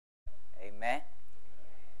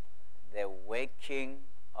king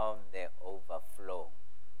of the overflow.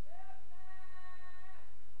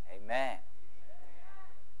 Amen.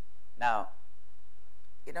 Now,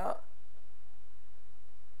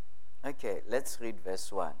 okay, let's read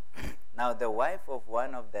verse 1. Now the wife of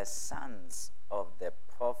one of the sons of the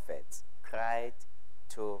prophets cried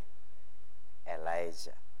to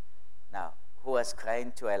Elijah. Now, who was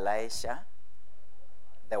crying to Elisha?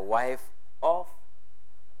 The wife of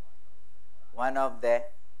one of the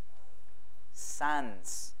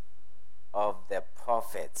sons of the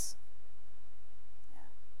prophets. Yeah.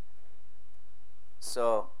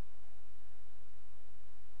 So,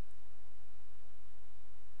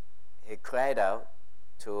 he cried out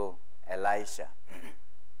to Elisha.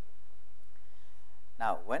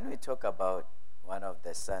 Now, when we talk about one of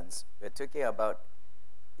the sons, we're talking about,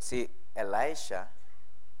 you see, Elisha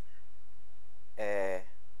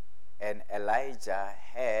and Elijah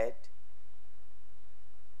had,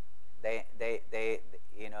 they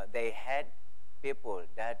had people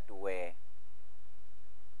that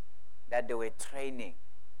they were training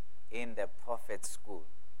in the prophet school.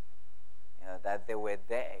 That they were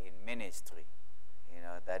there in ministry,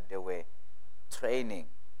 that they were training.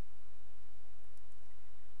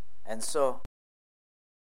 And so,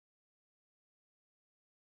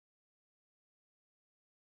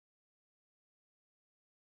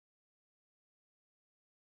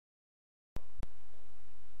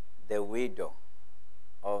 the widow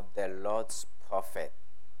of the Lord's prophet.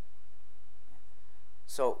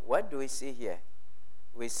 So, what do we see here?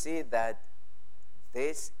 We see that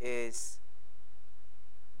this is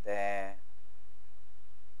the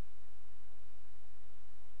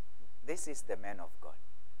man of God.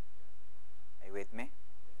 Are you with me?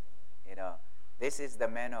 This is the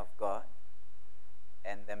man of God,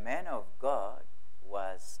 and the man of God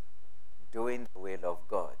was doing the will of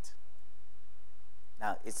God.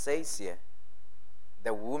 Now it says here,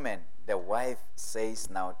 the wife says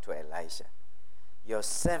now to Elisha, your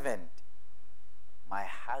servant, my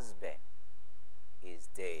husband, is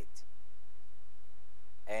dead.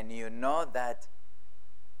 And you know that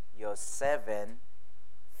your servant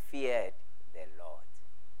feared the Lord.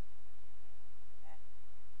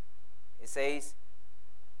 It says,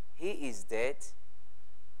 he is dead,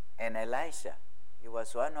 and Elisha, he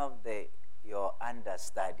was one of your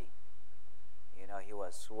understudy. He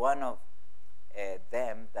was one of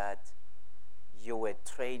them that you were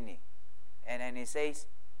training. And then he says,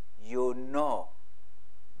 you know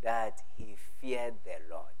that he feared the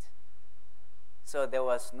Lord. So there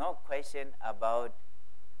was no question about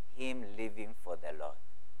him living for the Lord.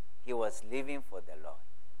 He was living for the Lord.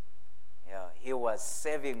 He was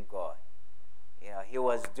serving God. He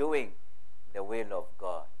was doing the will of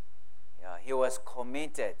God. He was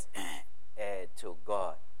committed to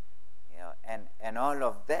God. And all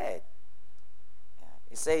of that.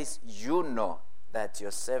 It says, you know that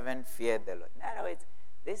your servant feared the Lord. In other words,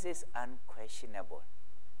 this is unquestionable.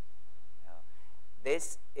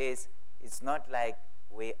 It's not like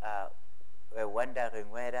we're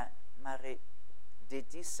wondering whether, Mary, did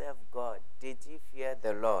he serve God? Did he fear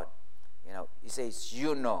the Lord? He says,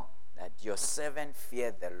 you know that your servant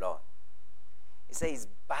feared the Lord. He says,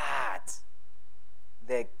 but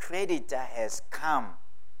the creditor has come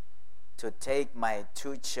to take my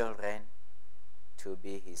 2 children to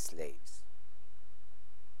be his slaves.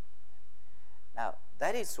 Now,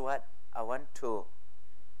 that is what I want to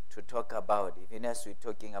talk about. Even as we're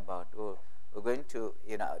talking about, we're going to,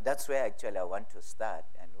 that's where actually I want to start,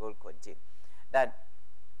 and we'll continue. That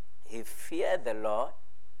he feared the Lord,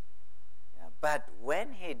 but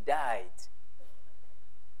when he died,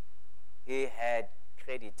 he had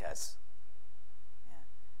creditors.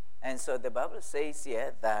 And so the Bible says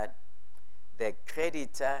here that the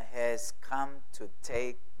creditor has come to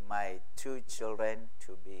take my 2 children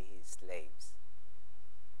to be his slaves.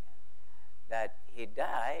 That he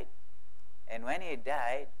died, and when he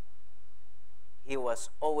died, he was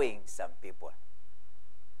owing some people.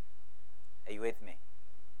 Are you with me?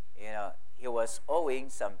 He was owing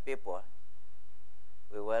some people.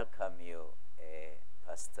 We welcome you,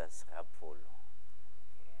 Pastor Srapulo,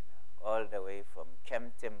 all the way from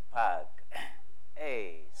Kempton Park.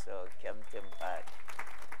 Hey, so Kempton Park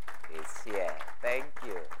is here. Thank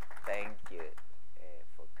you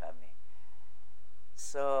for coming.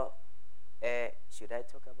 So, should I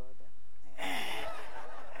talk about that?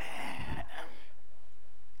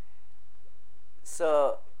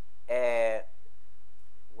 So,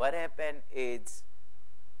 what happened is,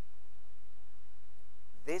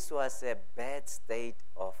 this was a bad state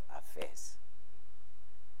of affairs.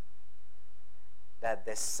 That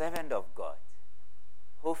the servant of God,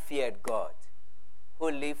 who feared God,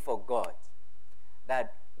 who lived for God,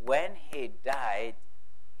 that when he died,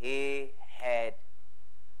 he had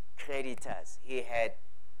creditors. He had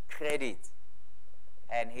credit,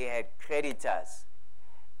 and he had creditors.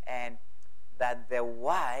 And that the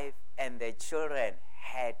wife and the children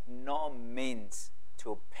had no means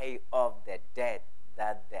to pay off the debt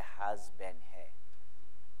that the husband had.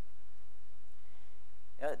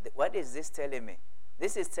 You know, what is this telling me?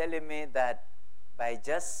 This is telling me that by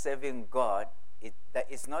just serving God, that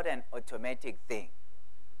it's not an automatic thing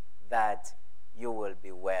that you will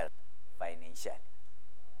be well financially.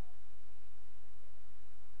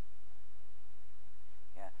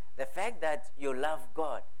 Yeah. The fact that you love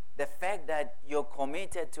God, the fact that you're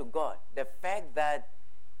committed to God, the fact that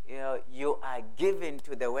you are given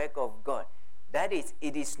to the work of God,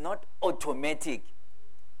 it is not automatic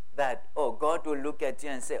that, God will look at you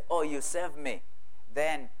and say, you serve me,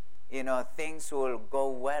 then, things will go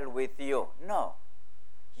well with you. No.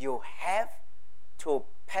 You have to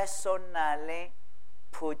personally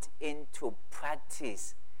put into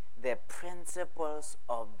practice the principles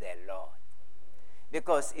of the Lord.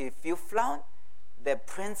 Because if you flaunt the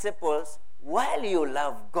principles while you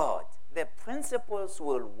love God, the principles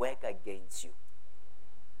will work against you.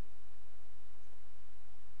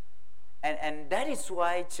 And that is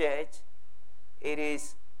why, church, it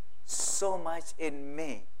is so much in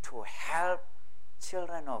me to help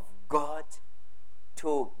children of God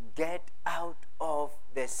to get out of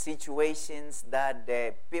the situations that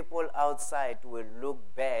the people outside will look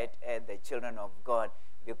bad at the children of God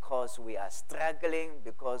because we are struggling,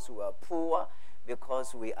 because we are poor,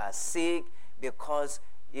 because we are sick, because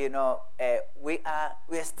we are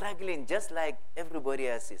struggling just like everybody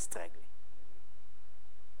else is struggling.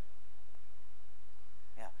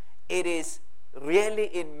 Yeah. It is really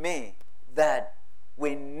in me that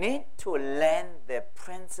we need to learn the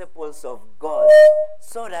principles of God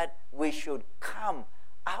so that we should come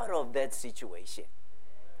out of that situation.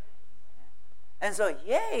 And so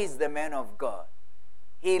here is the man of God.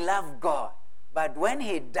 He loved God, but when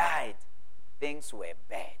he died, things were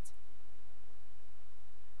bad.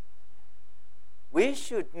 We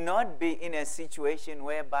should not be in a situation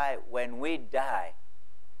whereby when we die,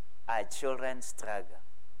 our children struggle.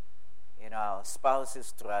 Our spouses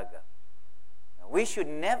struggle. We should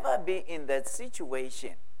never be in that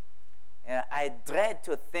situation. I dread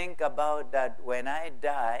to think about that when I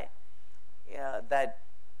die, that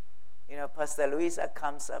Pastor Luisa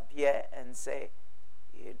comes up here and say,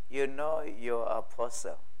 your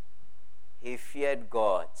apostle, he feared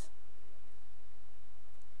God.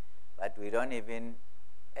 But we don't even,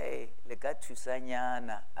 leka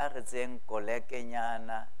thusanyana, a re tseng koleke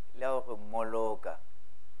nyana, le ho moloka.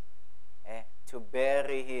 To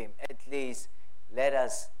bury him, at least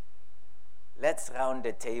let's round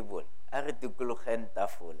the table. A re tikologen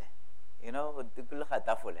tafole. Tikologa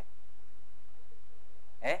tafole.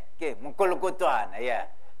 Okay, mokolokotwana, yeah.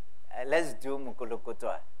 Let's do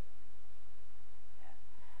mokolokotwana.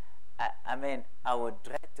 I would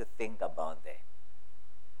try to think about that.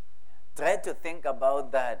 Try to think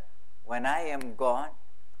about that when I am gone.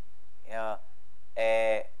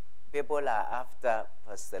 People are after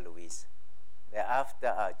Pastor Luis. They're after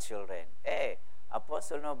our children.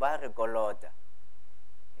 Apostle no ba re kolota.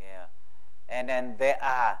 Yeah. And then there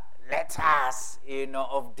are letters,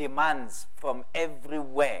 of demands from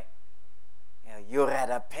everywhere. You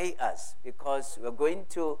rather pay us because we're going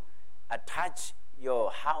to attach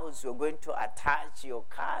your house, we're going to attach your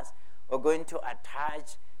cars, we're going to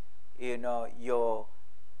attach, your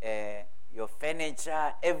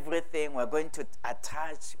furniture, everything. We're going to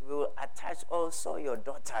attach. We will attach also your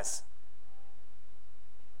daughters.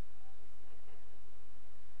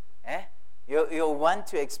 You want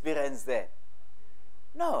to experience that?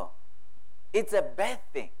 No, it's a bad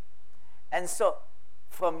thing. And so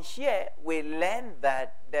from here we learn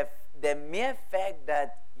that the mere fact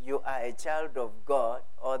that you are a child of God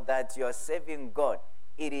or that you're serving God,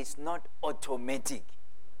 it is not automatic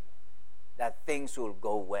that things will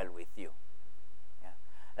go well with you. Yeah.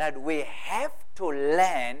 That we have to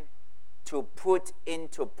learn to put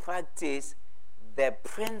into practice the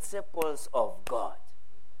principles of God.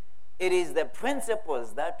 It is the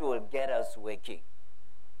principles that will get us working.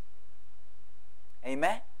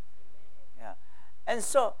 Amen? Yeah. And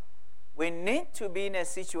so, we need to be in a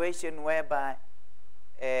situation whereby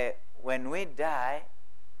when we die,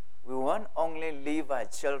 we won't only leave our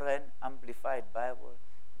children Amplified Bible,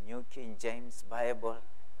 New King James Bible,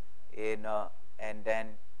 and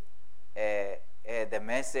then the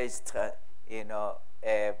Message,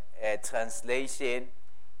 translation,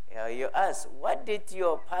 You ask, what did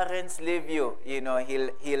your parents leave you? He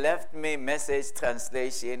left me Message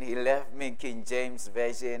translation. He left me King James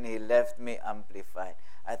Version. He left me Amplified.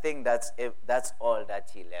 I think that's all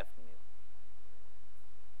that he left me.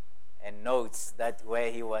 And notes that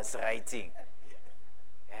where he was writing.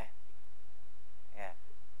 Yeah.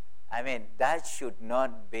 I mean, that should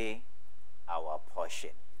not be our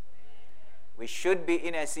portion. We should be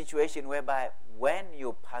in a situation whereby when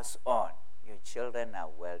you pass on, your children are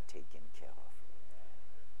well taken care of.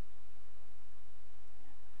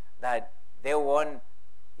 That they won't,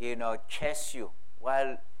 curse you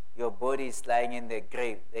while your body is lying in the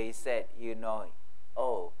grave. They said,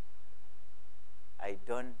 oh, I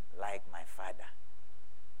don't like my father,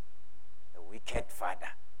 the wicked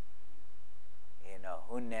father,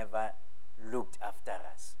 who never looked after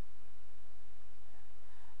us.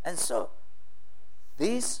 And so,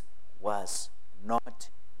 this was not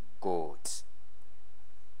good.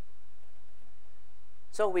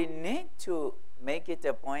 So we need to make it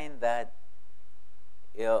a point that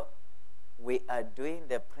we are doing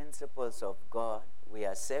the principles of God, we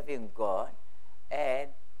are serving God, and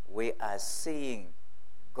we are seeing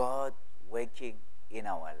God working in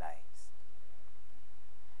our lives.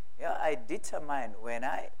 I determined when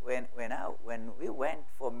we went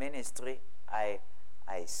for ministry, I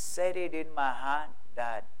set it in my heart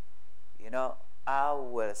that I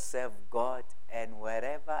will serve God, and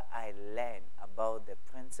wherever I learn about the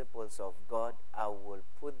principles of God, I will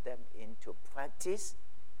put them into practice,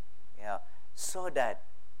 so that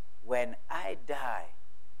when I die,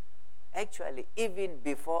 actually even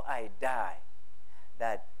before I die,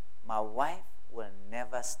 that my wife will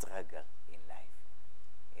never struggle in life.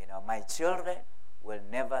 My children will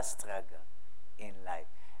never struggle in life.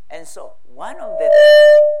 And so one of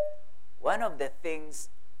the things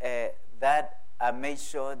that I made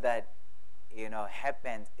sure that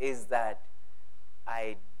happens is that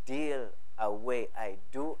I do away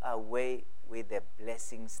with the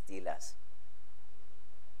blessing stealers.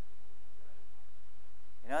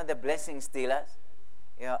 The blessing stealers?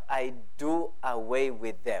 I do away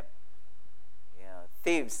with them.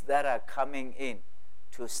 Thieves that are coming in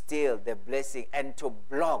to steal the blessing and to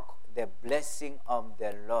block the blessing of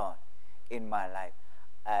the Lord in my life,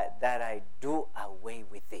 that I do away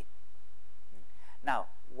with it. Now,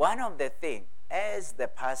 one of the things, as the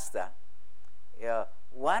pastor,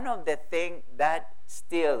 one of the things that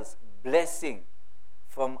steals blessing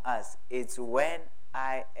from us is when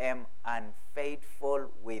I am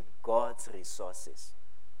unfaithful with God's resources.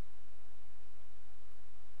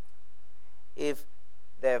 If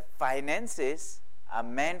the finances are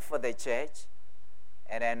meant for the church,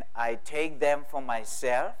 and then I take them for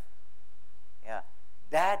myself,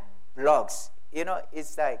 that blocks.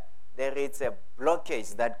 It's like there is a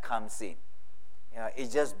blockage that comes in.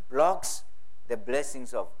 It just blocks the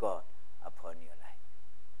blessings of God upon your life.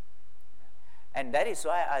 And that is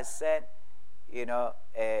why I said,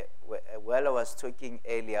 while I was talking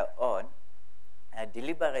earlier on, I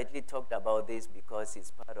deliberately talked about this because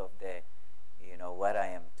it's part of the, what I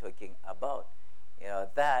am talking about.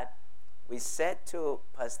 That we said to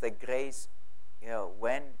Pastor Grace,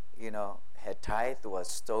 when, her tithe was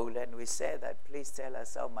stolen, we said that please tell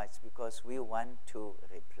us how much, because we want to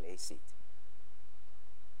replace it.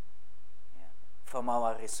 From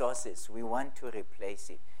our resources, we want to replace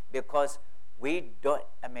it. Because we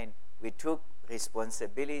took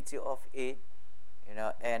responsibility of it,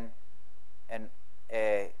 and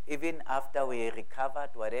even after we recovered,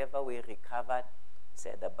 whatever we recovered,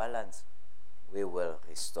 said the balance we will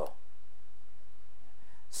restore.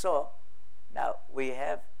 So now we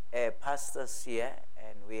have pastors here,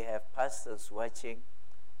 and we have pastors watching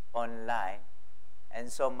online. And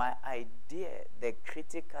so my idea, the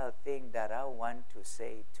critical thing that I want to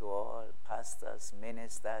say to all pastors,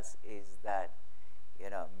 ministers, is that,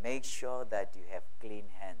 make sure that you have clean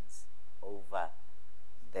hands over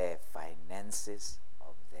the finances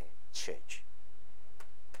of the church.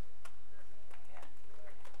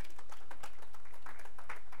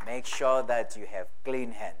 Make sure that you have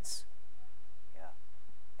clean hands.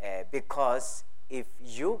 Because if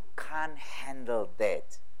you can't handle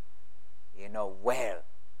that, well,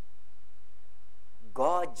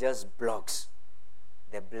 God just blocks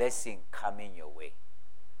the blessing coming your way.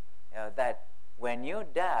 That when you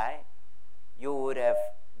die, you would have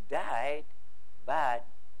died, but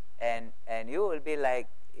and you will be like,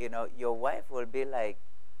 your wife will be like,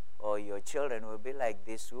 or your children will be like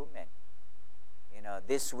this woman.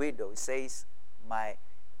 This widow says, my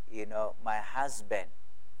husband,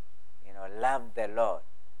 loved the Lord,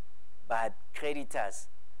 but creditors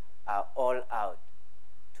are all out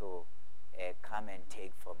to come and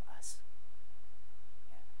take from us.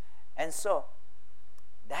 Yeah. And so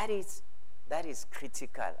that is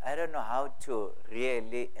critical. I don't know how to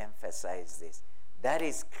really emphasize this. That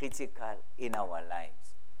is critical in our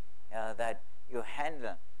lives. That you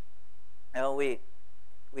handle.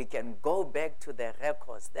 We can go back to the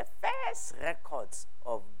records. The first records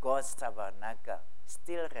of God's tabernacle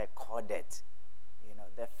still recorded.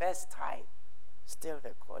 The first tithe still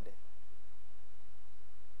recorded.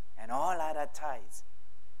 And all other tithes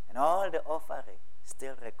and all the offering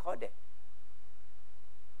still recorded.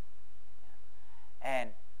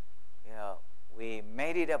 And we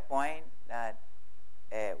made it a point that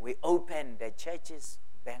we opened the church's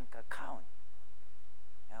bank account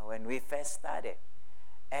when we first started,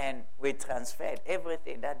 and we transferred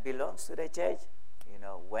everything that belongs to the church,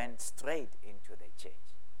 went straight into the church.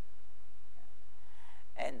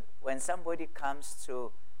 And when somebody comes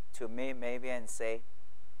to me maybe and say,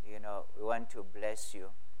 we want to bless you,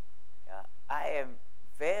 I am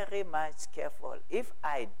very much careful. If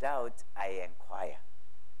I doubt, I inquire.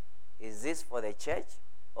 Is this for the church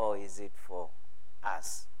or is it for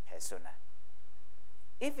us personally?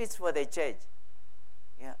 If it's for the church,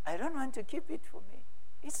 I don't want to keep it for me.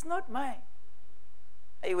 It's not mine.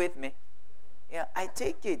 Are you with me? I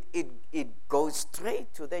take it. It goes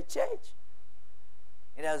straight to the church.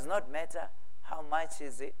 It does not matter how much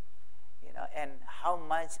is it, and how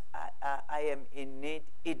much I am in need.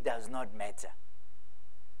 It does not matter.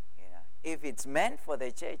 If it's meant for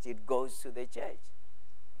the church, it goes to the church.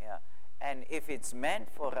 And if it's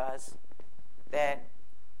meant for us, then,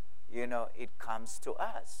 it comes to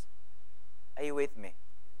us. Are you with me?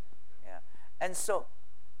 And so,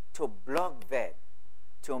 to block that,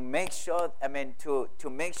 to make sure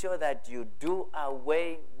that you do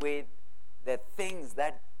away with the things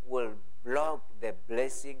that will block the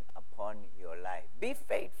blessing upon your life. Be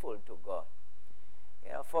faithful to God.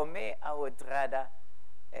 For me, I would rather,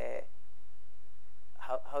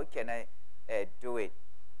 how can I do it?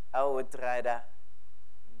 I would rather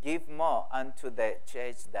give more unto the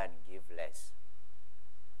church than give less.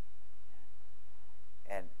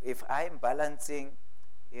 And if I'm balancing,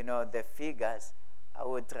 the figures, I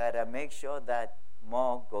would rather make sure that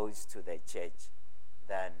more goes to the church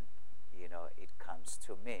than, it comes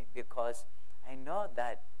to me. Because I know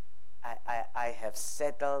that I have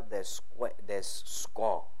settled the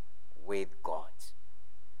score with God.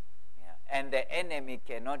 And the enemy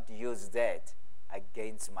cannot use that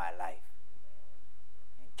against my life.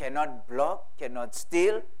 He cannot block, cannot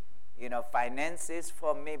steal, finances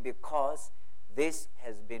from me, because this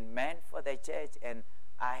has been meant for the church, and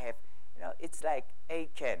I have, it's like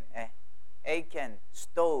Achan. Achan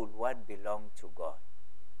stole what belonged to God,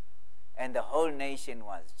 and the whole nation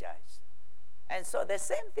was judged. And so the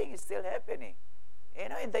same thing is still happening.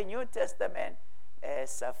 In the New Testament,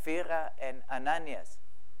 Sapphira and Ananias,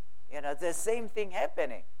 the same thing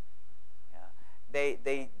happening.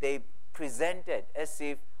 They presented as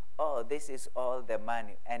if, this is all the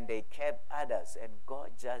money, and they kept others, and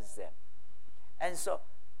God judged them. And so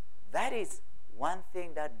that is one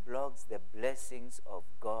thing that blocks the blessings of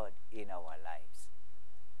God in our lives.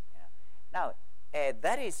 Now,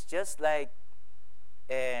 that is just like,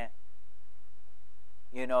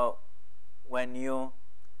 when you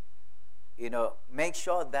make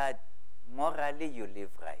sure that morally you live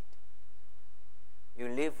right. You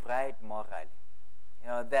live right morally.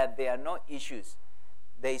 That there are no issues.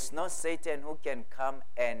 There is no Satan who can come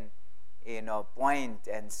and, point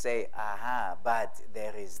and say, but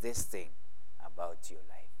there is this thing about your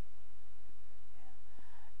life.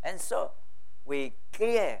 And so we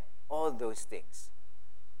clear all those things.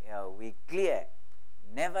 We clear.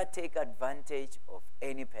 Never take advantage of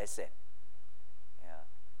any person.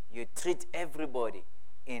 You treat everybody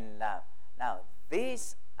in love. Now,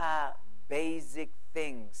 these are basic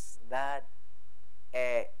things that,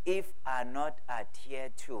 if are not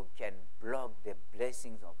adhered to, can block the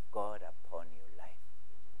blessings of God upon your life.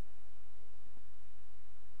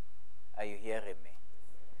 Are you hearing me?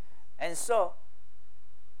 And so,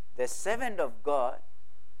 the servant of God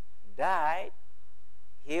died.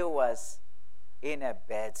 He was in a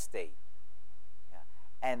bad state.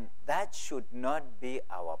 And that should not be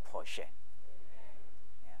our portion.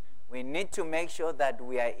 We need to make sure that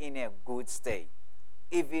we are in a good state,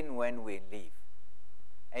 even when we leave.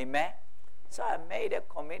 Amen? So I made a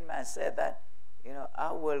commitment. I said that,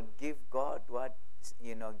 I will give God what,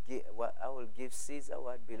 I will give Caesar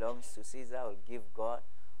what belongs to Caesar. I will give God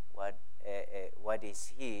what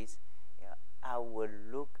is his. I will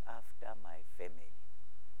look after my family.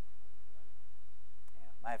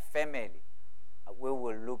 My family, we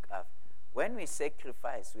will look after. when we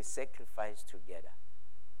sacrifice together.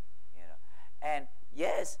 And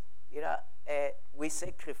yes, we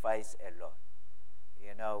sacrifice a lot.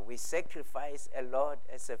 We sacrifice a lot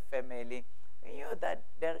as a family. That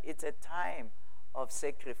it's a time of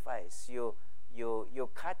sacrifice. You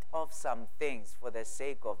cut off some things for the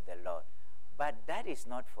sake of the Lord. But that is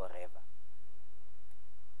not forever.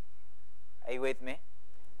 Are you with me?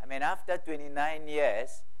 After 29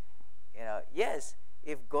 years, yes,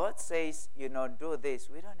 if God says, do this,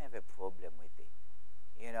 we don't have a problem with it.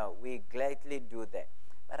 We gladly do that.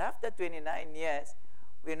 But after 29 years,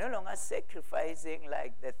 we're no longer sacrificing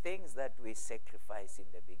like the things that we sacrificed in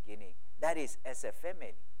the beginning. That is, as a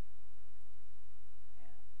family.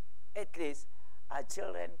 Yeah. At least our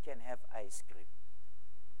children can have ice cream.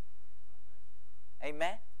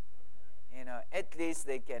 Amen? At least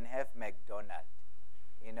they can have McDonald's.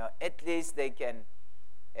 At least they can,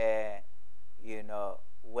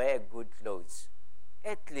 wear good clothes.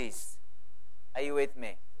 At least. Are you with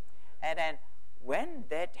me? And then when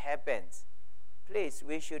that happens, please,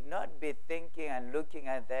 we should not be thinking and looking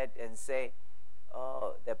at that and say,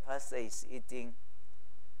 oh, the pastor is eating,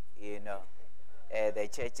 the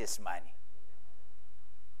church's money.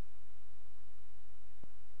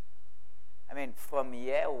 From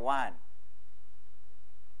year one,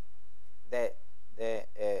 the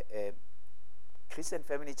Christian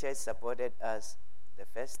Family Church supported us. The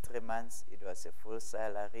first 3 months, it was a full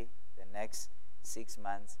salary. The next 6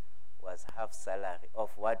 months was half salary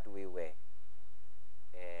of what we were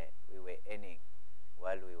earning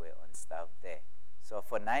while we were on staff there. So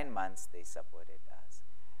for 9 months, they supported us.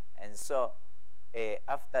 And so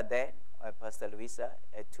after that, Pastor Luisa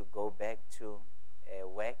had to go back to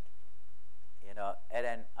work,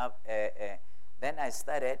 and then I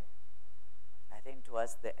started, I think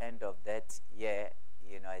towards the end of that year,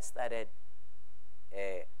 I started,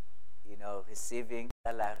 receiving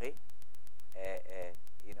salary,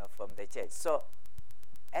 from the church. So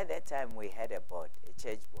at that time, we had a board, a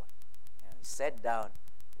church board. We sat down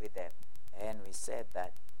with them, and we said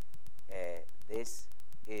that this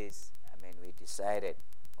is, we decided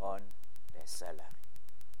on the salary.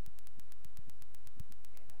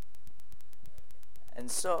 And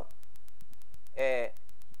so,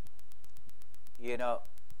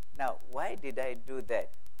 now, why did I do that?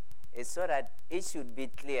 It's so that it should be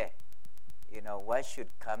clear, what should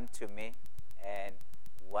come to me and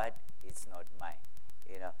what is not mine.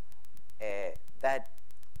 That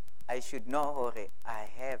I should know, I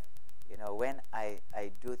have, when I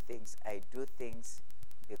do things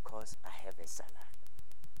because I have a salary.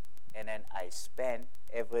 And then I spend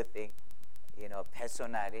everything,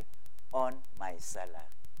 personally on my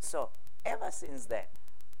salary. So ever since that,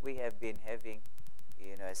 we have been having,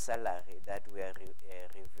 a salary that we are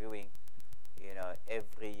reviewing,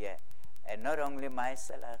 every year. And not only my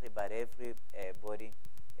salary, but everybody,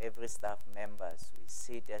 every staff members, we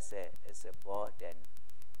sit as a board, and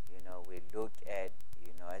we look at,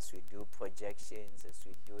 as we do projections, as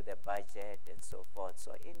we do the budget and so forth.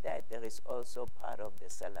 So in that, there is also part of the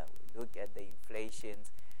salary. We look at the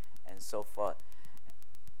inflations and so forth.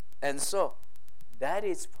 And so that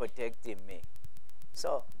is protecting me.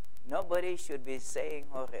 So nobody should be saying,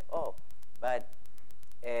 oh, but,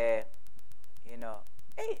 hey,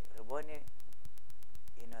 Rebone,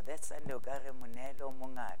 that's Sunday, Munelo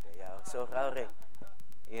Mungado. So,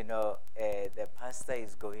 the pastor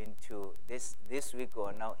is going to, this week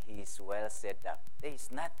or now, he is well set up. There is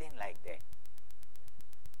nothing like that.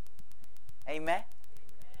 Amen?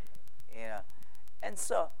 And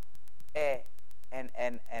so,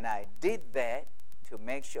 and I did that to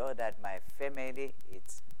make sure that my family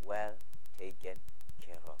is well taken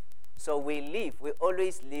care of. So we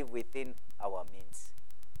always live within our means.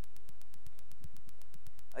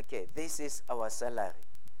 Okay, this is our salary.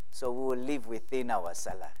 So we will live within our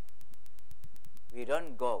salary. We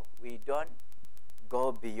don't go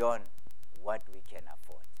beyond what we can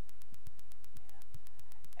afford.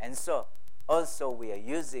 And so also we are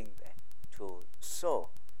using that to sow,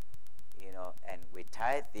 and we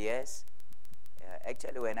tithe, yes.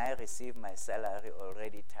 Actually, when I receive my salary,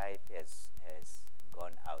 already tithe has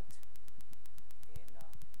gone out.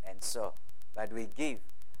 And so, but we give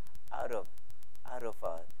out of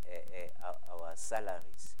our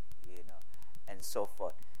salaries, and so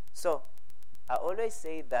forth. So I always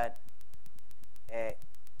say that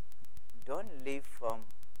don't live from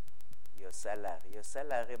your salary. Your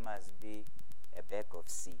salary must be a bag of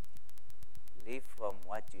seed. Live from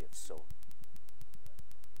what you have sown.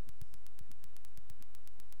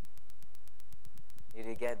 Did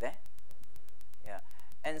you get that? Yeah.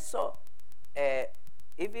 And so,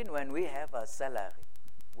 even when we have our salary,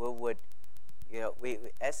 we would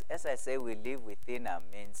as I say, we live within our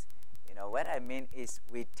means. What I mean is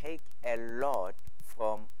we take a lot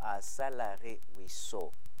from our salary we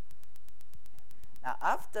sow. Now,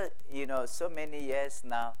 after, so many years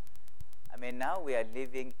now, now we are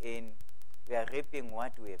reaping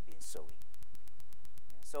what we have been sowing.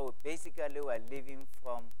 So basically, we are living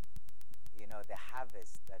from, the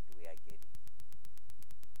harvest that we are getting.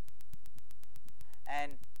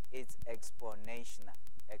 And it's exponential.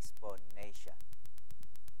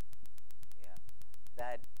 Yeah.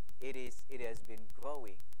 That it has been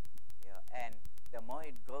growing. And the more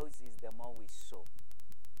it grows is the more we sow.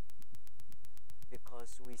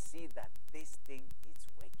 Because we see that this thing is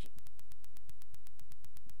working.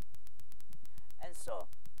 And so,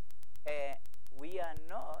 we are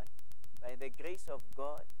not, by the grace of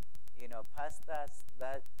God, pastors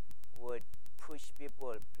that would push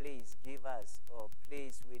people, please give us, or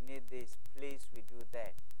please we need this, please we do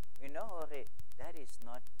that. We know already that is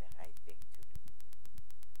not the right thing to do.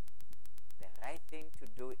 The right thing to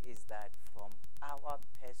do is that from our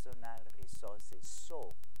personal resources,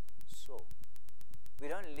 sow. We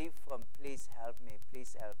don't live from please help me,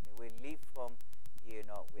 please help me. We live from,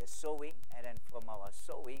 we're sowing, and then from our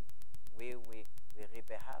sowing, we reap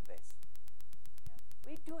a harvest. Yeah.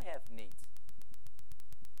 We do have needs.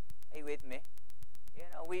 Are you with me?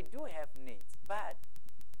 We do have needs, but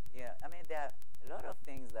there are a lot of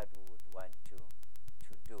things that we would want to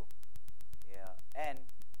do. Yeah, and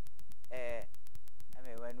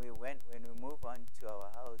when we move on to our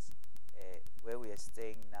house where we are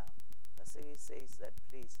staying now, Pastor says that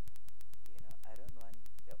please, I don't want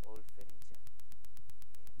the old furniture.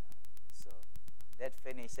 So that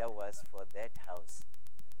furniture was for that house.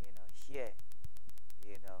 Here,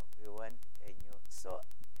 we want a new. So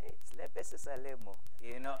it's lepese salemo,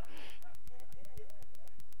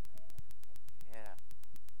 Yeah.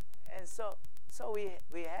 And so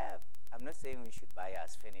we have. I'm not saying we should buy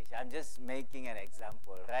us furniture. I'm just making an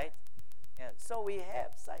example, right? Yeah. So we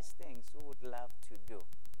have such things we would love to do.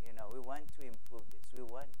 We want to improve this. We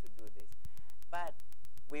want to do this. But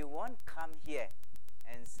we won't come here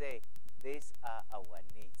and say, these are our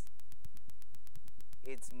needs.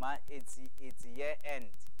 It's year end.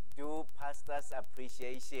 Do pastor's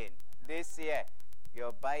appreciation. This year,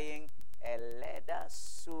 you're buying a leather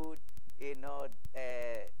suit, a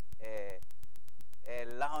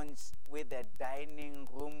lounge with a dining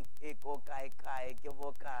room.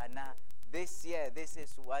 This year, this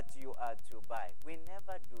is what you are to buy. We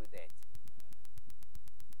never do that.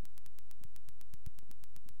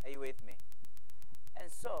 Are you with me? And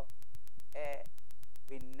so,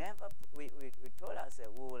 we told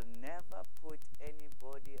ourselves we will never put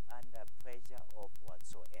anybody under pressure of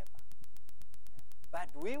whatsoever. Yeah.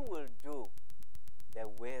 But we will do the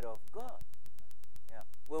word of God. Yeah.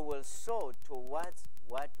 We will sow towards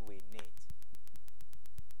what we need.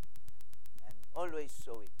 And always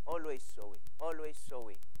sowing.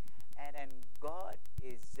 And then God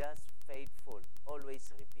is just faithful,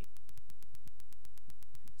 always repeat.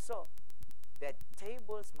 So, the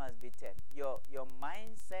tables must be turned. Your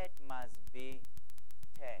mindset must be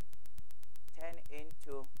turned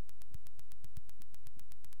into,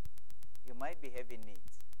 you might be having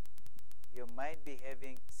needs. You might be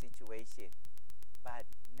having situation, but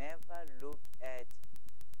never look at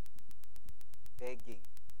begging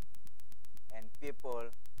and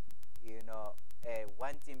people,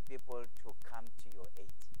 wanting people to come to your aid.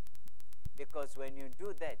 Because when you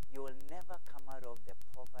do that, you will never come out of the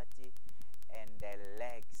poverty and the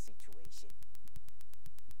lack situation.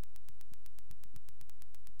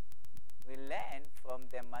 We learn from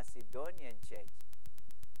the Macedonian church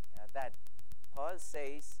that Paul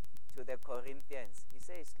says to the Corinthians, he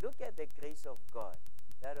says, look at the grace of God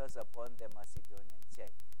that was upon the Macedonian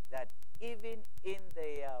church, that even in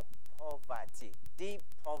their poverty, deep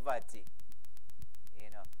poverty,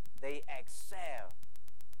 they excel,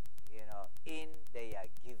 in their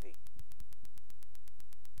giving.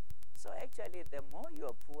 So actually, the more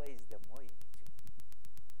you're poor is the more you need to give.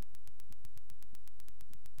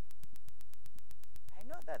 I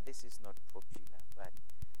know that this is not popular, but,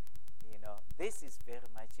 this is very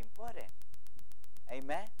much important.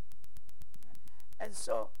 Amen? And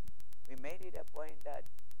so, we made it a point that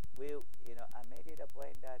I made it a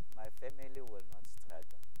point that my family will not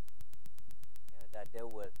struggle. That they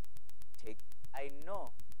will take. I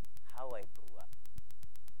know how I grew up.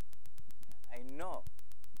 I know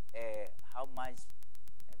how much,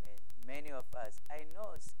 many of us, I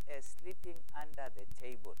know sleeping under the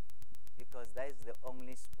table because that is the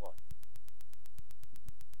only spot.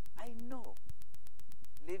 I know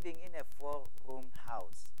living in a 4-room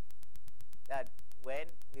house that when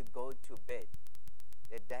we go to bed,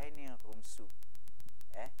 some soup.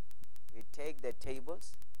 We take the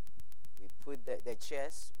tables, we put the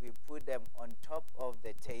chairs, we put them on top of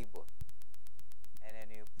the table. And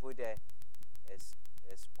then you put a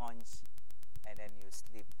sponge, and then you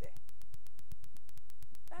sleep there.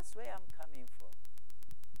 That's where I'm coming from.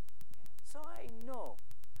 So I know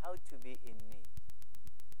how to be in need.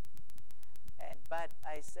 But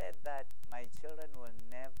I said that my children will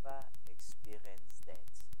never experience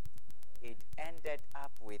that. It ended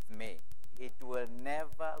up with me. It will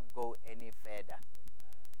never go any further.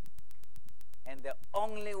 And the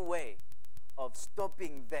only way of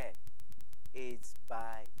stopping that is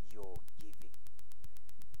by your giving.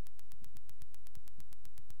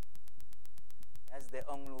 That's the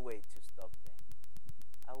only way to stop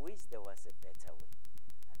that. I wish there was a better way.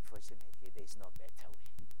 Unfortunately, there is no better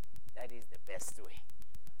way. That is the best way.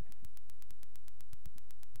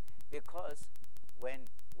 Because when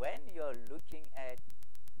you're looking at,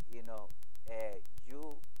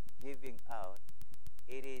 you giving out,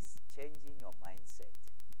 it is changing your mindset.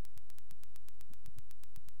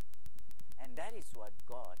 And that is what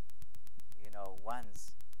God,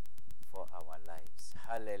 wants for our lives.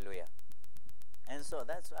 Hallelujah. And so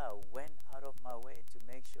that's why I went out of my way to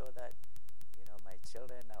make sure that, my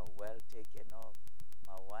children are well taken of,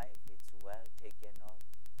 my wife is well taken of,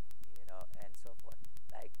 and so forth.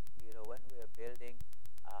 Like, when we were building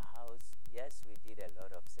our house, yes, we did a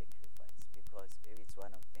lot of sacrifice, because maybe it's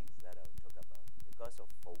one of the things that I'll talk about, because of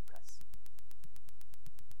focus.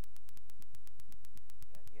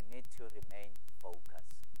 You need to remain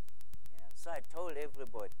focused. So I told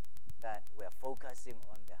everybody that we're focusing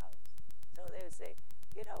on the house. So they will say,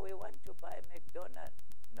 we want to buy McDonald's.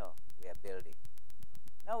 No, we are building.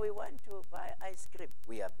 No, we want to buy ice cream.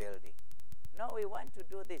 We are building. No, we want to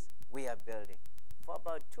do this. We are building. For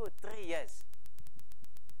about 2 or 3 years,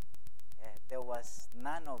 there was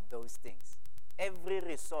none of those things. Every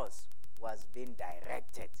resource was being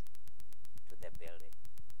directed to the building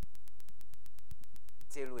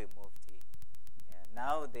till we moved in.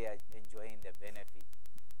 Now they are enjoying the benefit.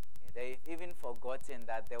 They've even forgotten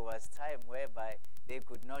that there was time whereby they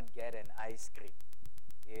could not get an ice cream,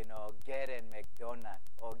 get a McDonald's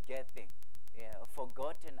or get things.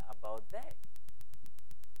 Forgotten about that.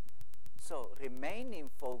 So remaining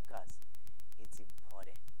focused, it's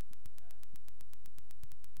important.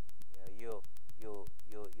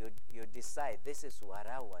 You decide, this is what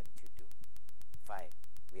I want to do. Fine,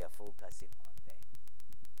 we are focusing on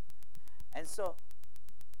that. And so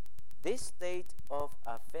this state of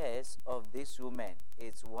affairs of this woman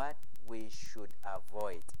is what we should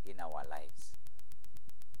avoid in our lives.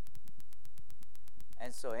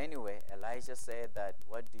 And so anyway, Elijah said that,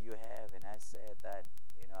 what do you have? And I said that,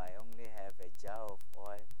 I only have a jar of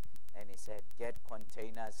oil. And he said, get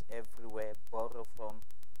containers everywhere, borrow from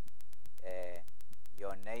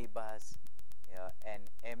your neighbors, and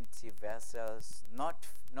empty vessels, not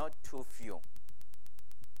too few.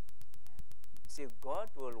 See, God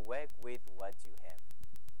will work with what you have.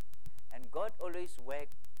 And God always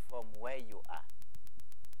works from where you are.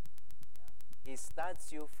 He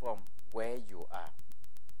starts you from where you are.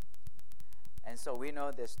 And so we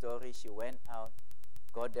know the story. She went out,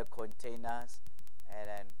 got the containers, and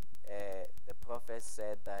then the prophet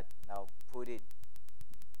said that, now put it,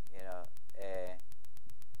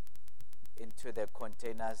 into the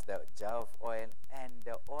containers, the jar of oil, and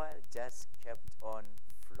the oil just kept on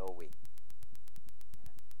flowing.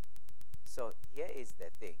 So here is the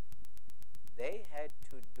thing. They had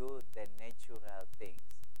to do the natural things,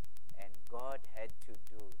 and God had to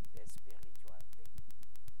do the spiritual thing.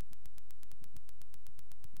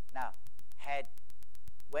 Now,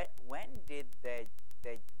 when did the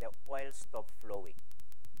oil stop flowing?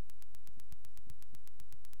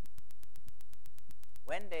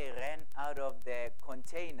 When they ran out of the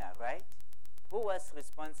container, right? Who was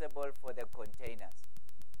responsible for the containers?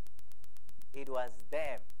 It was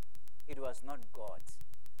them. It was not God.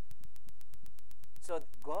 So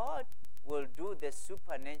God will do the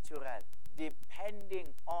supernatural depending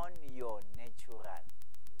on your natural.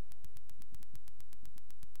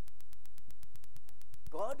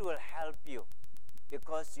 God will help you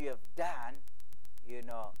because you have done,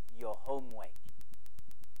 your homework.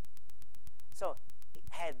 So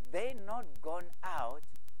had they not gone out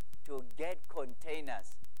to get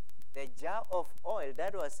containers, the jar of oil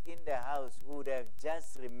that was in the house would have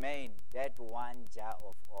just remained that one jar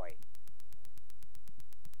of oil.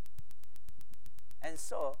 And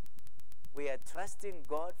so, we are trusting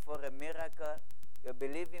God for a miracle. You're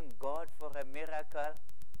believing God for a miracle.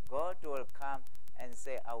 God will come and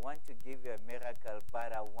say, I want to give you a miracle,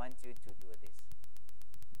 but I want you to do this.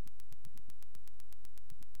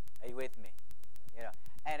 Are you with me? You know,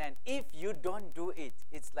 and if you don't do it,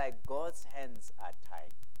 it's like God's hands are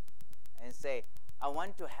tied. And say, I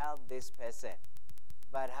want to help this person,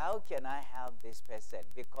 but how can I help this person?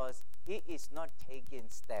 Because he is not taking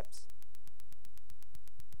steps.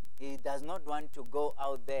 He does not want to go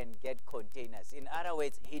out there and get containers. In other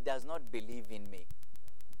words, he does not believe in me.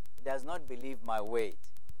 He does not believe my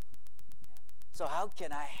weight. So how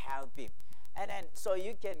can I help him? And then, so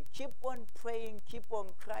you can keep on praying, keep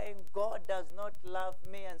on crying, God does not love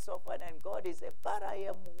me and so forth. And God is saying, but I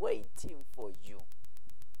am waiting for you.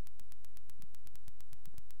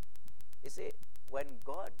 You see, when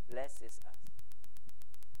God blesses us,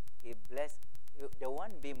 He blesses, there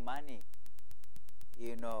won't be money,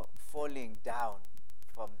 falling down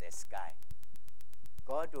from the sky.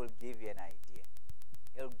 God will give you an idea.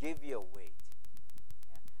 He'll give you a weight.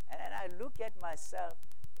 Yeah. And then I look at myself,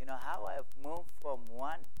 how I've moved from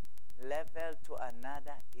one level to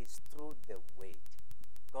another is through the weight.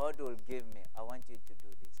 God will give me, I want you to do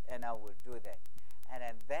this, and I will do that. And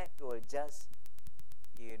then that will just,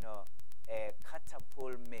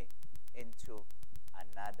 catapult me into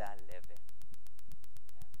another level.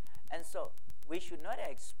 Yeah. And so we should not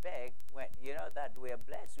expect, when that we are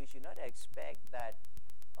blessed, we should not expect that,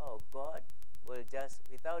 God will just,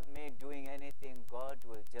 without me doing anything, God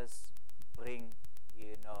will just bring,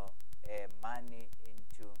 money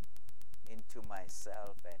into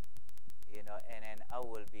myself, and then I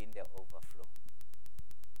will be in the overflow.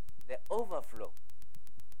 The overflow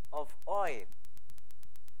of oil,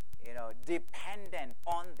 dependent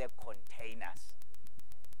on the containers.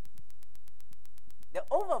 The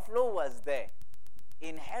overflow was there,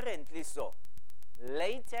 inherently so.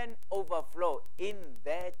 Latent overflow in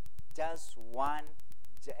that just one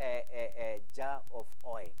jar of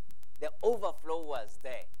oil. The overflow was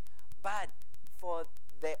there. But for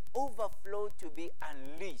the overflow to be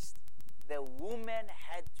unleashed, the woman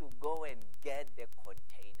had to go and get the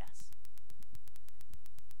containers.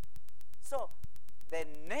 So the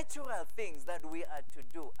natural things that we are to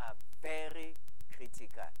do are very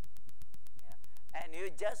critical. Yeah. And you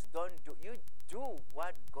just don't do, you do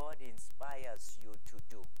what God inspires you to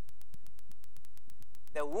do.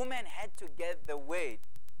 The woman had to get the weight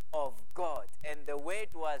of God, and the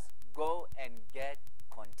weight was go and get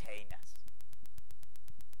containers.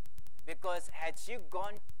 Because had she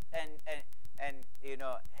gone and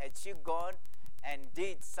had she gone and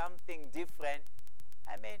did something different,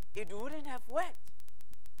 it wouldn't have worked.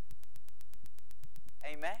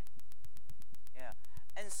 Amen? Yeah.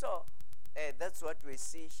 And so that's what we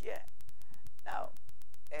see here. Now,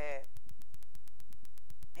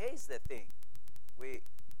 here's the thing. The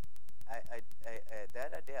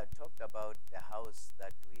other day I talked about the house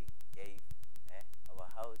that we gave, our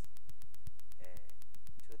house,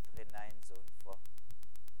 239 Zone 4,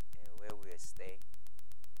 where we were staying.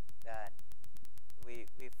 That we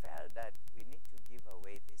felt that we need to give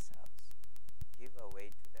away this house, give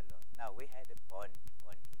away to the Lord. Now, we had a bond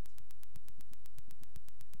on it.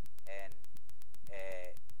 And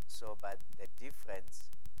but the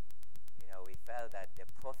difference, we felt that the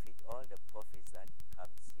profit, all the profits that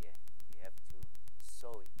comes here, we have to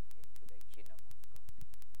sow it into the kingdom of God.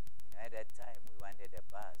 At that time, we wanted a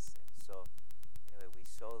bus, and so anyway, we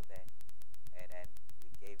sold that, and then we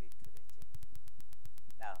gave it to the church.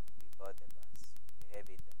 Now, we bought the bus. We have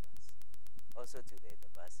it, the bus. Also today, the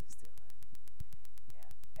bus is still running.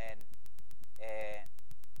 Yeah. And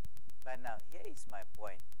but now, here is my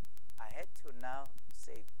point. I had to now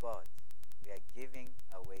say, God, we are giving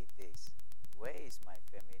away this. Where is my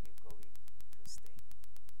family going to stay?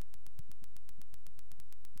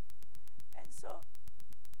 And so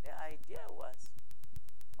the idea was,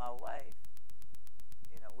 my wife,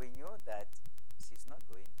 we knew that she's not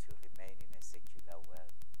going to remain in a secular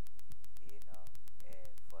world,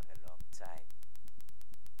 for a long time.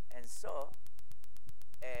 And so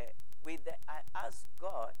I asked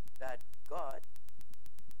God that, God,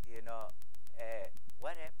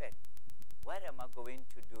 what happened? What am I going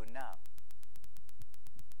to do now?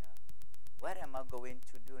 What am I going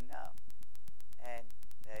to do now? And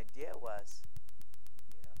the idea was,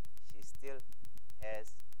 she still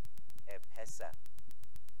has a pesa.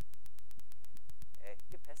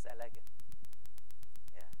 Pesa like it.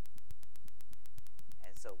 Yeah.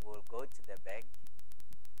 And so we'll go to the bank,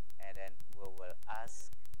 and then we will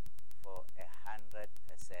ask for 100%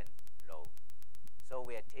 loan. So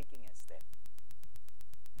we are taking a step.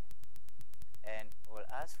 And we'll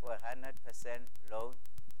ask for 100% loan,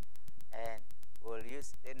 and we'll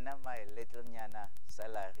use my little nyana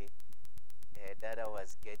salary that I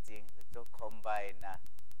was getting to combine,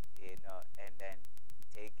 and then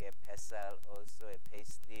take a pesal, also a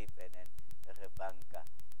payslip, and then a rebanka.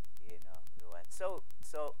 We want. So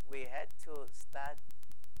we had to start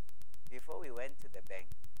before we went to the bank.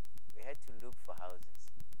 We had to look for houses.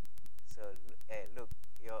 So look,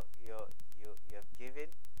 you have given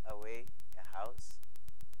away a house.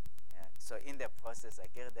 Yeah. So in the process, I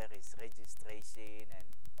guess there is registration and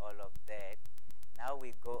all of that. Now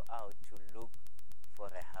we go out to look for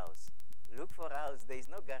a house. Look for a house. There is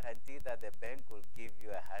no guarantee that the bank will give you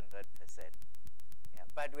 100%. Yeah.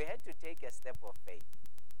 But we had to take a step of faith.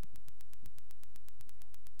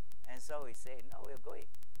 And so we say, no, we're going.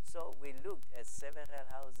 So we looked at several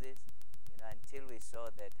houses, until we saw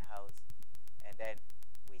that house, and then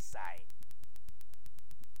we signed.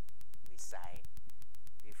 We signed.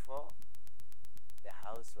 Before the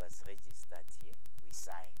house was registered here, we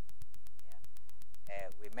signed. Yeah.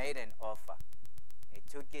 We made an offer. We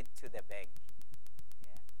took it to the bank.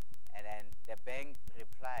 Yeah. And then the bank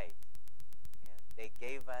replied. Yeah. They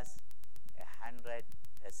gave us 100%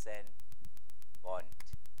 bond.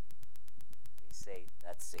 We say,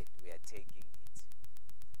 that's it, we are taking it.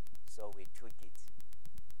 So we took it,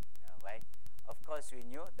 right? Of course, we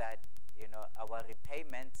knew that, our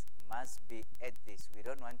repayments must be at this. We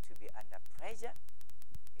don't want to be under pressure.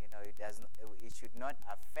 It should not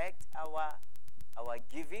affect our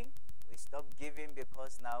giving. We stop giving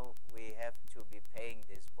because now we have to be paying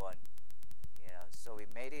this bond. So we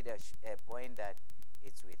made it a point that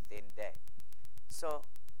it's within that. So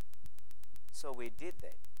we did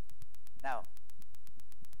that. Now,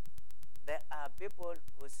 there are people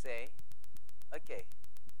who say, okay,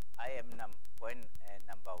 I am point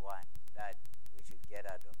number one, that we should get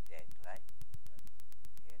out of debt, right?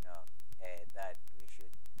 That we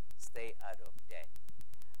should stay out of debt.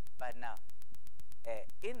 But now,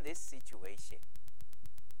 in this situation,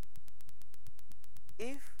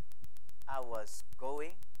 if I was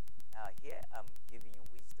going, now here I'm giving you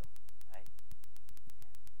wisdom, right?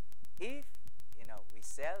 If, we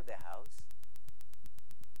sell the house,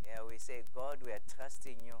 we say, God, we are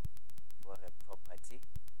trusting you for a property.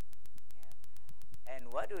 Yeah.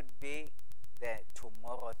 And what would be the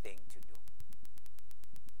tomorrow thing to do?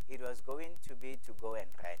 It was going to be to go and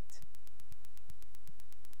rent.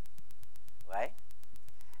 Right?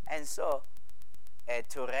 And so,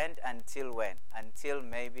 to rent until when? Until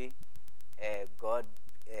maybe God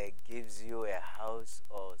gives you a house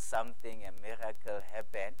or something, a miracle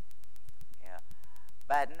happen. Yeah.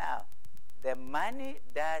 But now, the money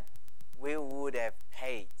that we would have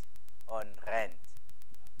paid on rent,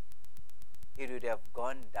 it would have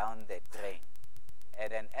gone down the drain.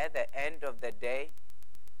 And then at the end of the day,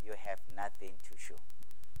 you have nothing to show.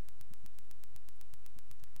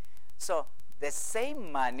 So the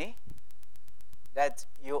same money that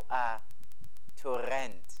you are to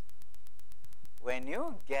rent, when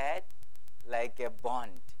you get like a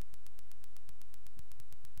bond,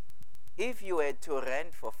 if you were to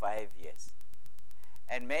rent for 5 years,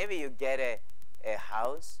 and maybe you get a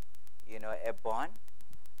house, a bond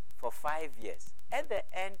for 5 years, at the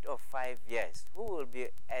end of 5 years, who will be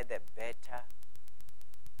at a better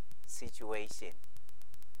situation?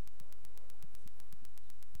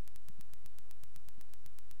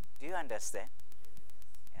 Do you understand?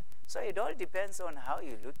 Yeah. So it all depends on how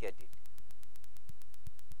you look at it.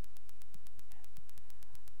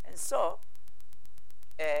 And so,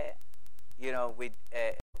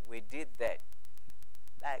 we did that.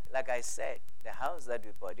 Like I said, the house that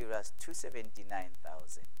we bought, it was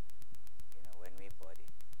 $279,000. When we bought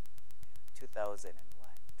it, 2001,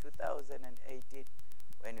 2018,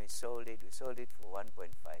 when we sold it for 1.5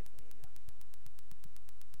 million.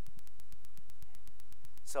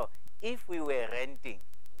 So if we were renting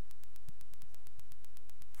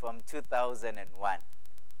from 2001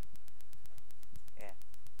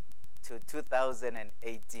 to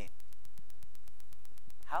 2018,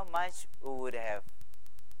 how much we would have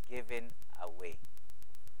given away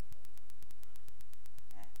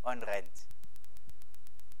on rent?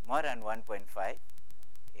 More than 1.5,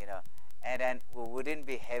 and then we wouldn't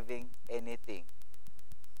be having anything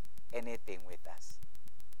with us.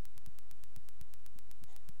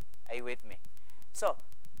 Are you with me? So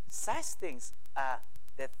such things are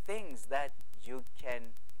the things that you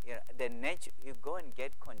can, the nature, you go and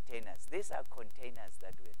get containers. These are containers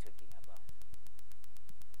that we're talking about.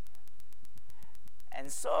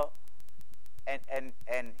 And so, and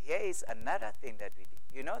here is another thing that we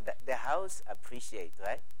did. That the house appreciates,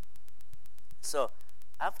 right? So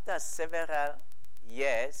after several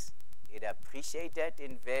years, it appreciated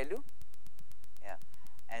in value. Yeah.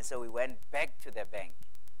 And so we went back to the bank.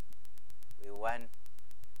 We won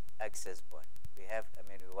access bond. We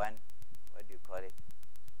want, what do you call it?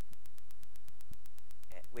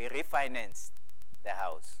 we refinanced the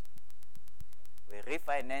house.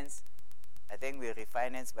 I think we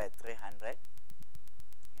refinanced by 300.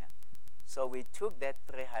 Yeah. So we took that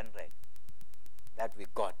 300 that we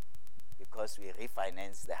got because we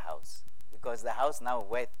refinanced the house. Because the house now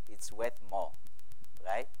it's worth more,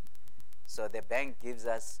 right? So the bank gives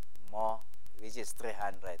us more, which is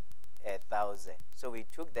 300,000. So we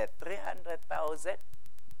took the 300,000,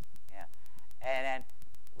 yeah, and then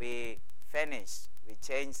we finished. We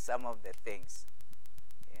changed some of the things.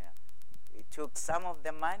 Yeah, we took some of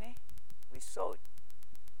the money, we sold.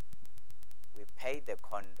 We paid the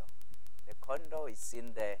condo. The condo is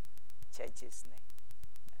in the church's name.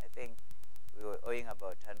 I think we were owing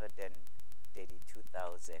about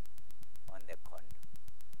 132,000 on the condo.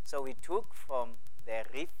 So we took from the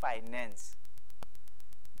refinance,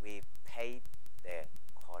 we paid the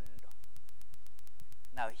condo.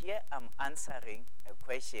 Now here I'm answering a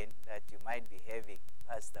question that you might be having,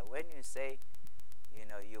 Pastor. When you say,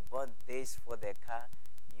 you bought this for the car,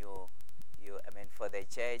 for the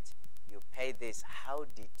church, you pay this, how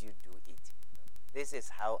did you do it? This is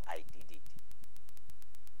how I did it.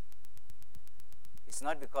 It's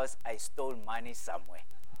not because I stole money somewhere.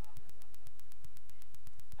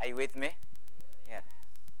 Are you with me? Yeah.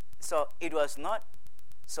 So it was not,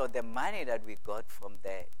 so the money that we got from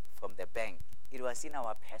the bank, it was in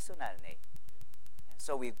our personal name.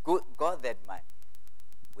 So we got that money.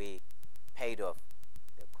 We paid off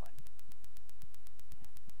the condo.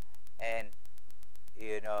 And,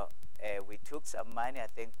 we took some money. I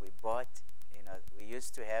think we bought, we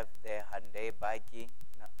used to have the Hyundai Buggy.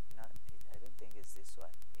 No, I don't think it's this one,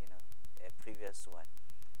 a previous one.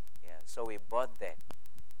 Yeah, so we bought that.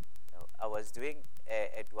 I was doing,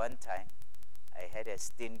 at one time, I had a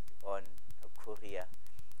stint on a courier.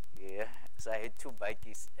 Yeah, so I had 2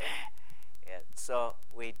 buggies. Yeah, so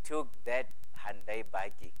we took that Hyundai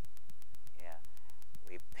Buggy. Yeah,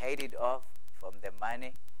 we paid it off from the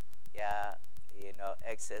money,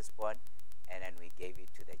 excess bond, and then we gave it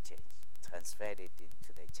to the church, transferred it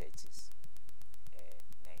into the church's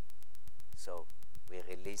name. So we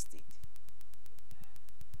released it.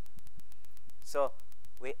 So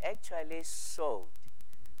we actually sold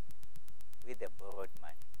with the borrowed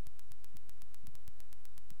money.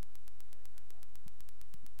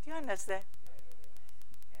 Do you understand?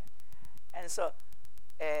 Yeah. And so,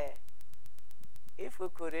 if we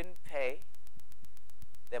couldn't pay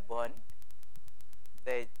the bond,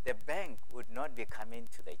 the bank would not be coming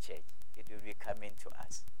to the church. It would be coming to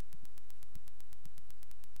us.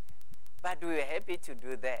 But we were happy to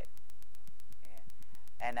do that. Yeah.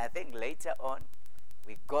 And I think later on,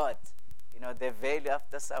 we got, the value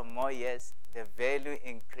after some more years, the value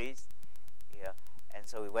increased. Yeah. And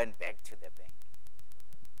so we went back to the bank.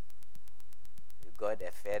 We got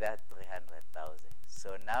a further 300,000.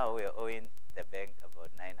 So now we're owing the bank about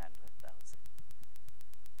 900,000.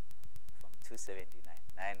 From 279,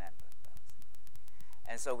 900,000.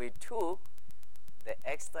 And so we took the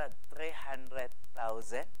extra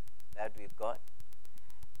 300,000 that we got,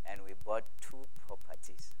 and we bought 2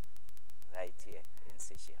 properties right here in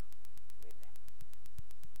Seychelles with them.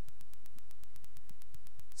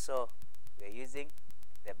 So we're using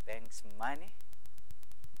the bank's money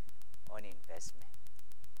on investment.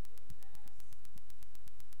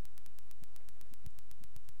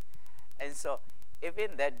 And so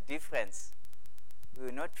even that difference, we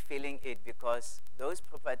were not feeling it because those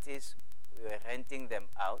properties, we were renting them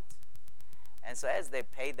out. And so as they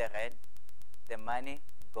pay the rent, the money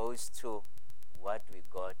goes to what we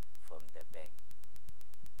got from the bank.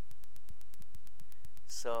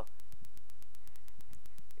 So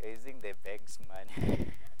you're using the bank's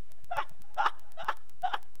money.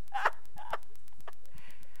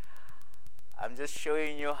 I'm just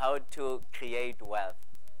showing you how to create wealth.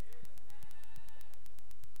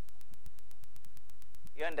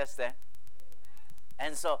 You understand?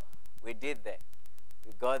 And so we did that.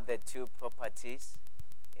 We got the 2 properties,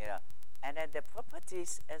 and then the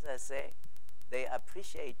properties, as I say, they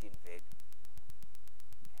appreciate in value.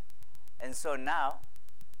 And so now,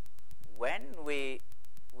 when we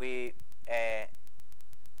were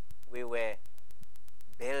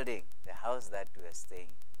building the house that we were staying,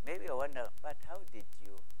 maybe I wonder, but how did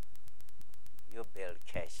you build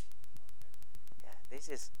cash? Yeah,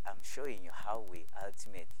 I'm showing you how we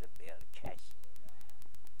ultimately build cash.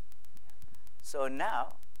 So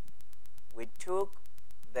now, we took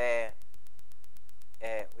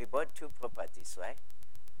we bought 2 properties, right?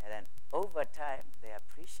 And then over time, they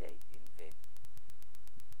appreciate in value.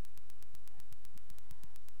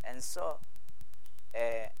 And so,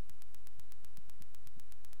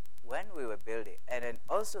 when we were building, and then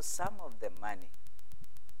also some of the money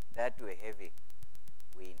that we're having,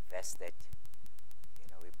 we invested.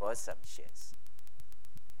 We bought some shares.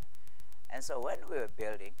 And so when we were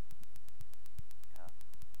building,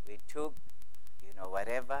 we took,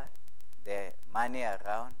 whatever the money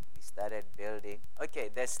around, we started building. Okay,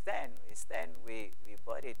 the stand, we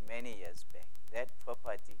bought it many years back. That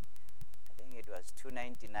property, I think it was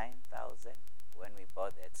 $299,000 when we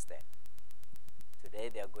bought that stand. Today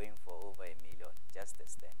they are going for over $1 million, just the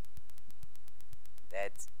stand.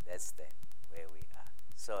 That's stand where we are.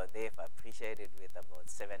 So they've appreciated with about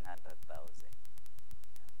 $700,000.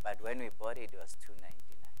 But when we bought it, it was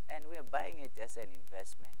 $299,000. And we're buying it as an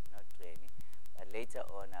investment, not training. But later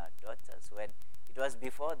on, our daughters, when it was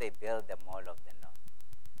before they built the Mall of the North.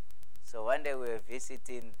 So one day we were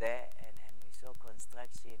visiting there, and then we saw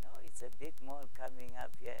construction. Oh, it's a big mall coming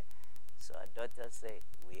up here. So our daughters say,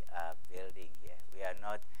 we are building here. We are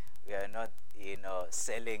not,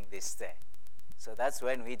 selling this there. So that's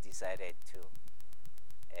when we decided to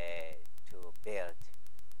build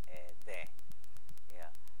there.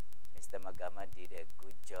 Yeah, Mr. Magama did a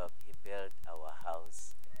good job. He built our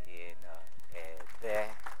house,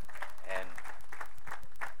 there, and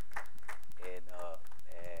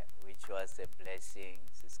which was a blessing.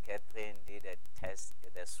 Sis Catherine did a test,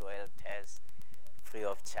 the soil test, free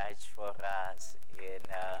of charge for us,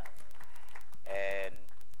 and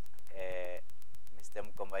Mr.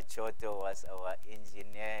 Mkombachoto was our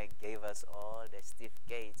engineer, gave us all the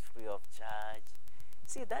certificates free of charge.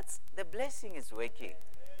 See, that's the blessing is working.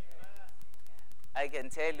 I can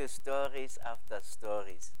tell you stories after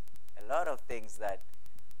stories. A lot of things that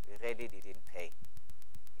we really didn't pay.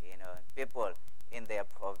 People in their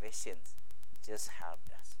provisions just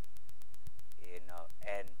helped us.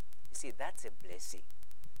 And you see, that's a blessing.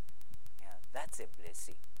 Yeah, that's a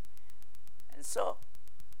blessing. And so,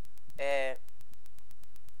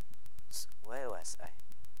 where was I?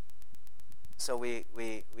 So we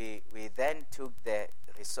then took the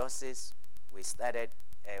resources. We started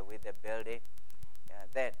with the building.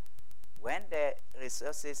 Then, when the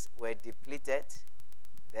resources were depleted,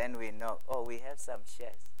 then we know, we have some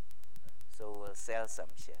shares. So we'll sell some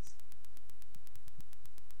shares.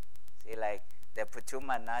 See, like the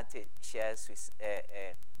Putumanati shares,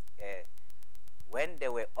 when they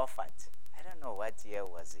were offered, I don't know what year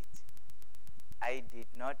was it. I did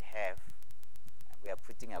not have, we are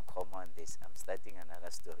putting a comma on this. I'm starting another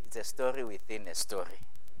story. It's a story within a story.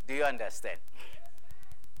 Do you understand?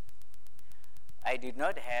 I did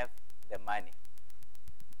not have the money.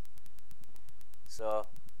 So,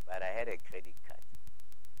 but I had a credit card.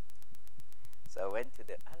 So I went to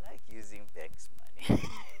I like using bank's money.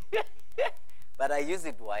 But I use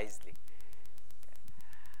it wisely.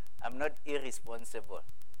 I'm not irresponsible.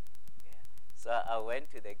 Yeah. So I went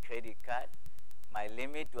to the credit card. My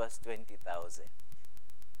limit was 20,000.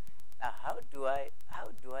 Now, how do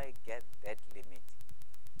I get that limit?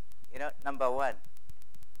 Number one,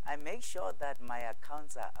 I make sure that my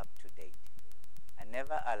accounts are up to date. I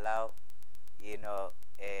never allow,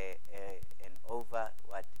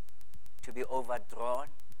 to be overdrawn.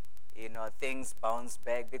 Things bounce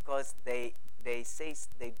back because they say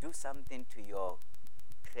they do something to your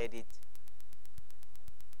credit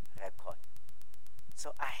record.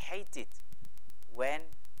 So I hate it when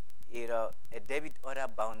a debit order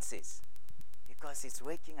bounces because it's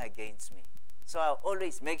working against me. So I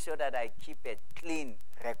always make sure that I keep a clean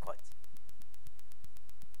record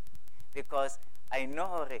because I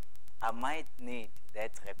know I might need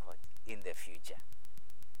that record in the future.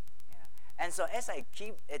 And so as I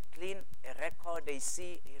keep a clean record, they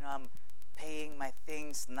see, I'm paying my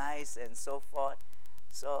things nice and so forth.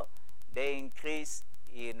 So they increase,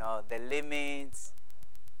 the limits,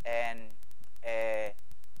 and, they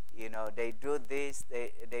do this,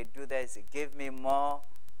 they do this, give me more,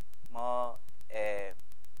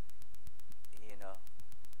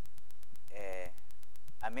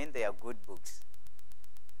 they are good books,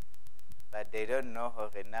 but they don't know how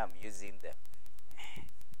I'm using them.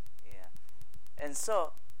 And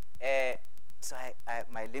so,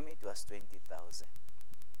 my limit was 20,000.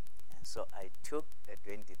 And so I took the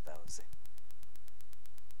 20,000. I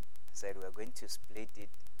said, we're going to split it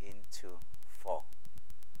into 4.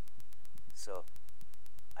 So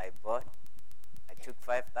I took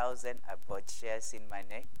 5,000, I bought shares in my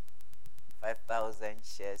name, 5,000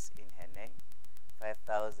 shares in her name,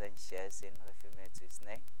 5,000 shares in Refumetu's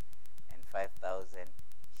name, and 5,000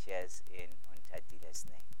 shares in Untatile's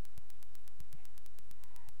name.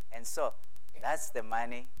 And so that's the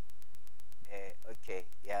money.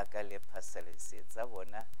 Yakale pastoralist,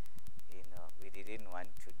 we didn't want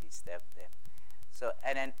to disturb them. So,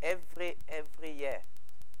 and then every year,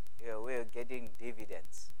 we were getting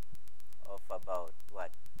dividends of about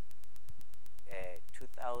what,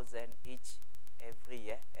 2,000 each every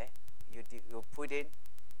year. You put in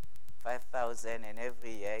 5,000, and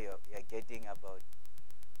every year you're getting about.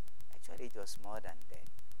 Actually, it was more than that.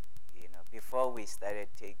 Before we started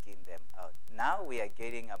taking them out. Now we are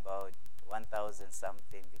getting about 1,000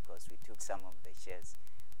 something because we took some of the shares.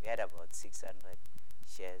 We had about 600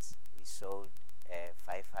 shares. We sold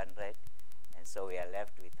 500, and so we are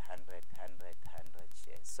left with 100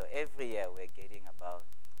 shares. So every year we're getting about,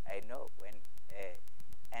 I know when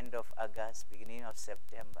end of August, beginning of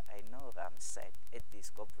September, I know that I'm set.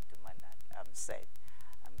 I'm set.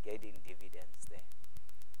 I'm getting dividends there.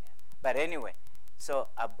 Yeah. But anyway, so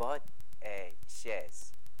I bought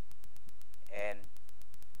shares, and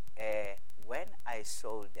when I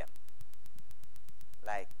sold them,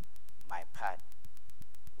 like my part,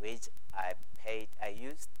 which I paid, I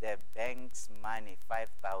used the bank's money,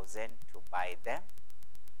 5,000, to buy them.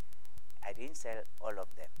 I didn't sell all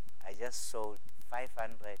of them. I just sold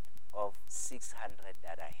 500 of 600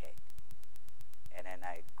 that I had, and then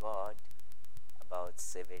I got about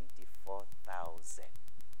 74,000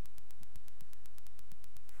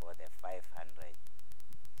 for the 500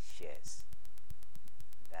 shares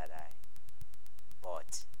that I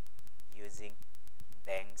bought using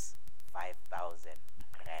bank's 5,000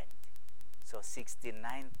 rand. So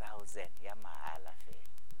 69,000 ya mahala fela.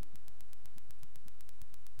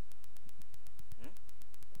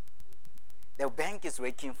 The bank is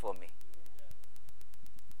working for me.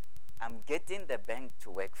 I'm getting the bank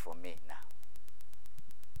to work for me now.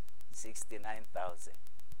 69,000.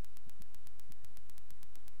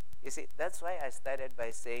 You see, that's why I started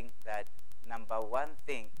by saying that number one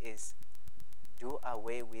thing is do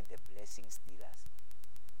away with the blessing stealers.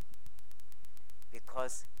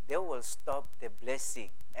 Because they will stop the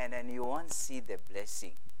blessing, and then you won't see the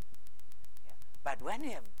blessing. Yeah. But when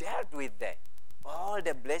you have dealt with that, all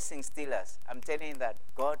the blessing stealers, I'm telling you that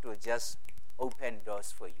God will just open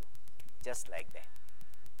doors for you, just like that.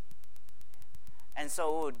 And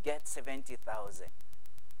so we would get 70,000.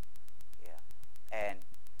 Yeah. And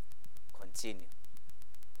continue.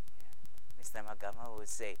 Yeah. Mr. Magama would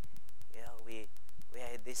say, we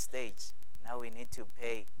are at this stage. Now we need to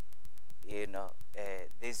pay,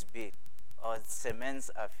 this bill. Or cements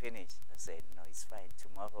are finished. I said, no, it's fine.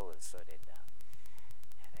 Tomorrow we'll sort it out.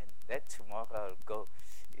 And then that tomorrow I'll go,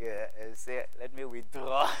 and say, let me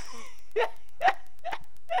withdraw.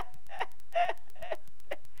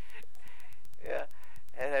 Yeah.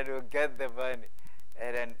 And then we'll get the money.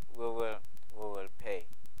 And then we will pay.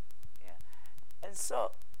 Yeah. And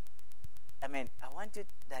so, I want you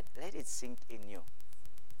that let it sink in you.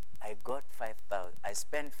 I got 5,000. I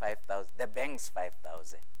spent 5,000. The bank's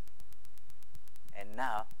 5,000. And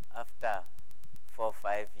now, after 4 or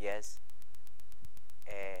 5 years,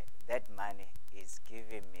 that money is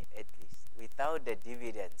giving me, at least, without the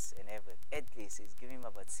dividends and everything, at least it's giving me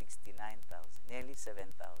about 69,000, nearly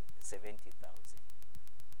 70,000.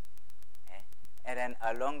 And then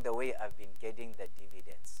along the way, I've been getting the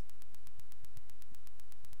dividends.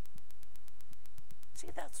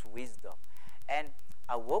 See, that's wisdom. And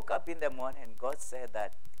I woke up in the morning and God said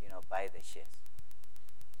that, buy the shares.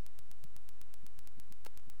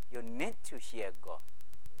 You need to hear God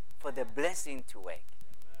for the blessing to work.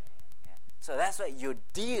 Yeah. So that's why you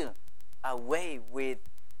deal away with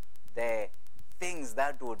the things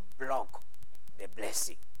that would block the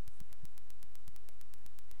blessing.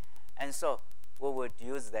 And so we would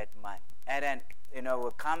use that money. And then,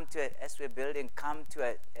 we'll come to, as we're building, come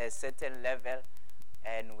to a certain level,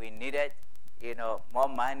 and we needed, more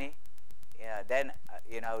money. Yeah, then,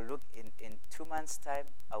 look, in 2 months' time,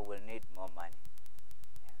 I will need more money.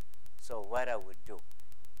 Yeah. So what I would do,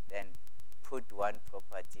 then put one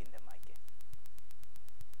property in the market.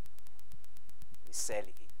 We sell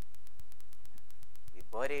it. We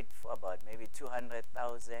bought it for about maybe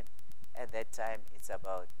 200,000. At that time, it's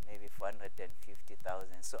about maybe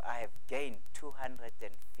 450,000. So I have gained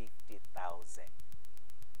 250,000.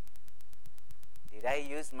 Did I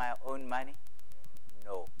use my own money?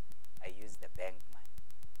 No. I used the bank money.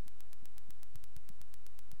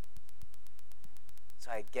 So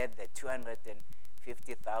I get the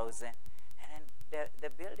 250,000, and then the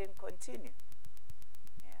building continues.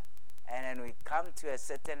 Yeah. And then we come to a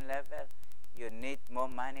certain level, you need more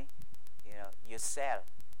money, you sell,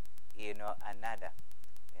 another.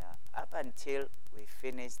 Yeah. Up until we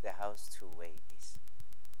finish the house to where it is.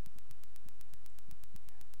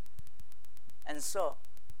 And so,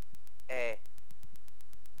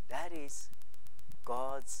 that is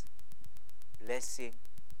God's blessing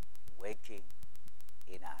working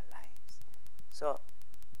in our lives. So,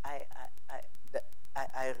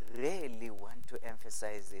 I really want to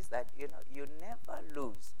emphasize this, that, you never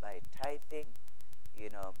lose by tithing,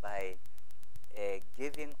 by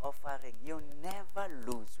giving offering. You never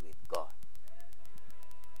lose with God.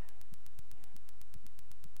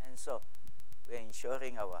 And so, we're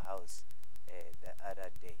insuring our house the other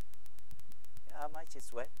day. You know how much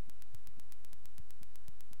it's worth?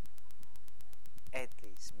 At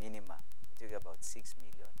least, minimum. We took about 6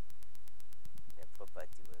 million. The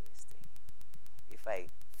property where we're staying. If I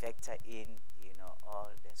factor in,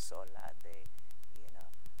 all the solar,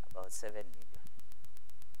 about 7 million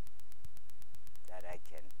that I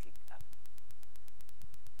can pick up.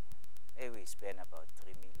 Maybe we spend about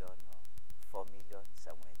 3 million or 4 million,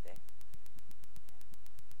 somewhere there.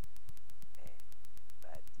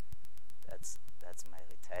 But that's my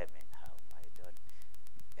retirement home.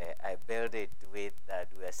 I built it with that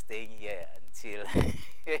we are staying here until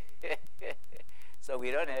so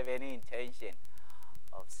we don't have any intention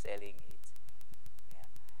of selling it.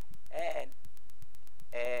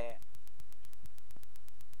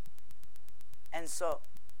 And so,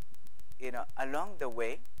 along the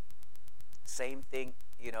way, same thing,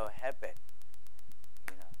 happened.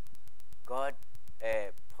 God,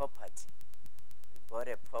 property. We bought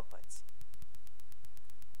a property.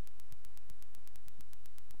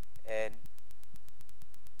 And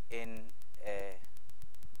in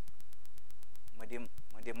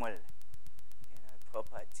Modimolle,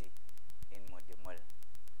 property in Modimolle.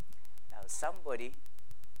 Now somebody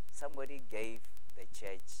gave the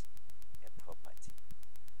church a property,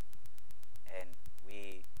 and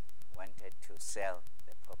we wanted to sell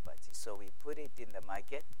the property. So we put it in the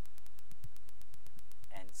market,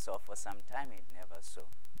 and so for some time it never sold.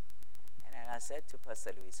 And then I said to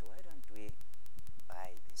Pastor Luis, why don't we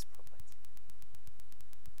buy this property?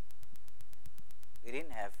 We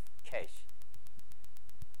didn't have cash.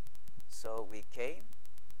 So we came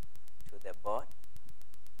to the board,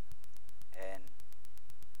 and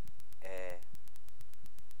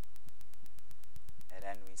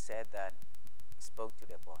then we said that, we spoke to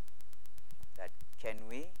the board, that can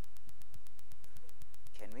we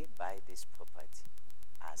buy this property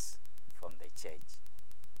as from the church,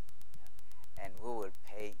 and we will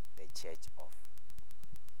pay the church off.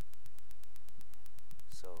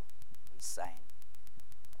 So we signed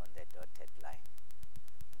on the dotted line,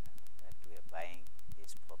 that we are buying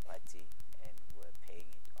this property and we're paying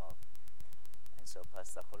it off. And so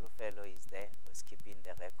Pastor Holofelo is there, was keeping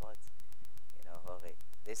the records.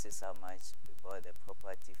 This is how much we bought the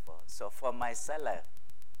property for. So for my salary,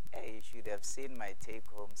 you should have seen my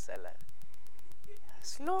take-home salary.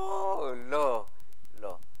 It's low.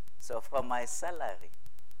 So for my salary,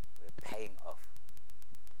 we're paying off.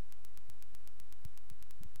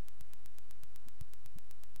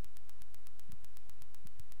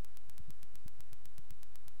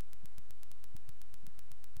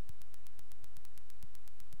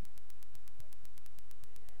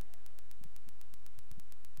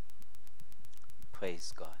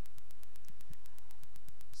 Praise God.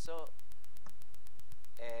 So,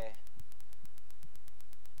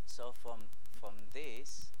 from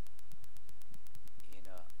this,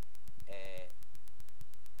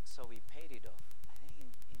 so we paid it off. I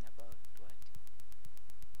think in about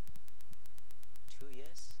 2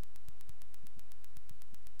 years,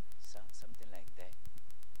 something like that.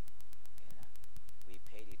 We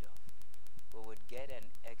paid it off. We would get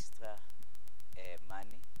an extra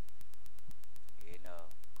money.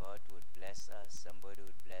 God would bless us, somebody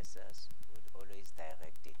would bless us, would always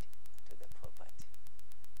direct it to the property.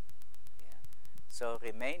 So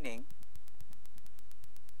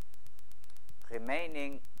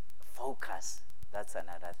remaining focus, that's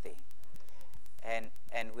another thing. And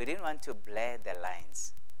we didn't want to blur the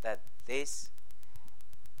lines, that this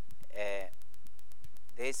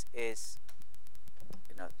is,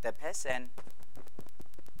 the person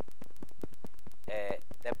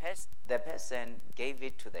the person gave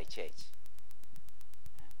it to the church,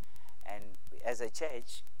 and as a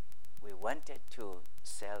church we wanted to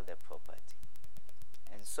sell the property,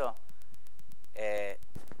 and so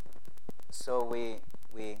we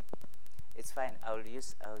it's fine. I'll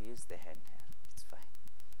use the hand here. It's fine.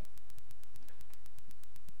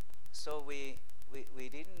 So we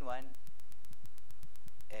didn't want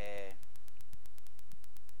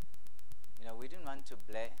we didn't want to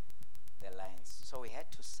blur the lines. So we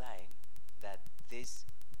had to sign that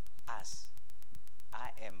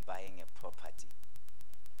I am buying a property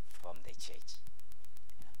from the church.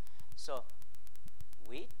 So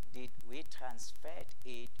we transferred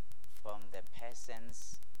it from the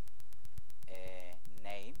person's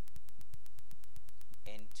name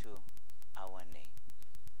into our name.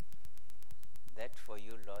 that for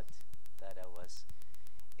you, Lord,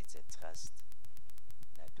 it's a trust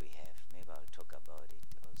that we have. Maybe I'll talk about it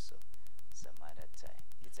also some other time.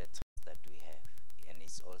 It's a trust that we have, and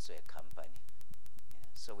it's also a company.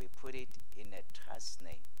 So we put it in a trust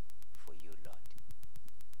name for you, Lord.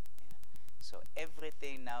 So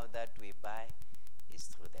everything now that we buy is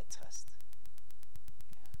through the trust.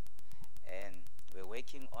 And we're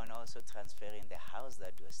working on also transferring the house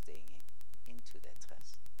that we're staying in into the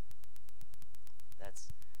trust.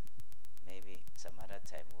 That's maybe some other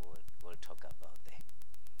time we'll talk about that.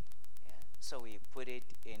 So we put it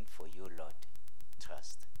in for you, Lord,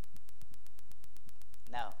 trust.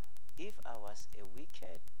 Now, if I was a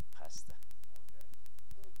wicked pastor,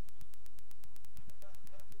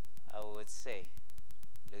 I would say,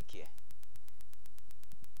 look here.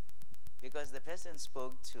 Because the person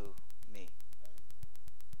spoke to me,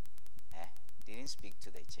 didn't speak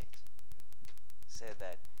to the church. Said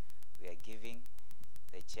that we are giving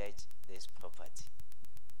the church this property.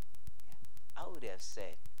 I would have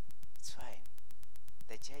said, it's fine.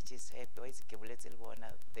 The church is happy.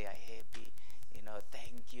 They are happy.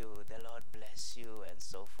 Thank you. The Lord bless you, and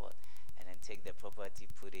so forth. And then take the property,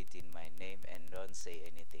 put it in my name, and don't say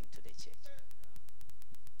anything to the church.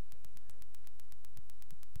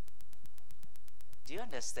 Do you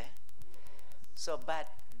understand? So, but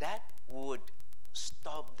that would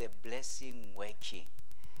stop the blessing working,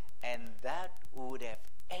 and that would have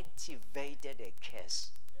activated a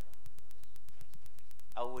curse.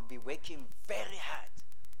 I would be working very hard,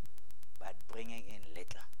 but bringing in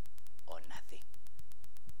little or nothing.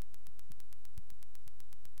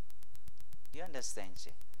 Do you understand,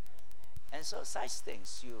 Che? And so such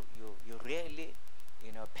things, you really,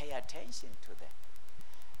 pay attention to them.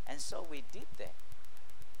 And so we did that,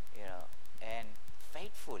 and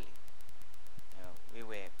faithfully, we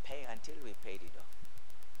were paying until we paid it off.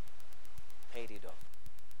 Paid it off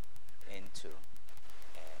into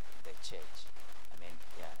the church.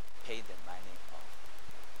 Paid the money off.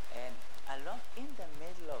 And along in the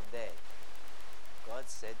middle of that, God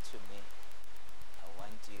said to me, I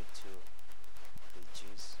want you to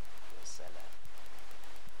reduce your salary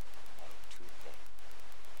by 2/3.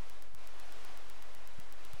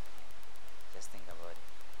 Just think about it.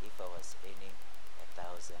 If I was earning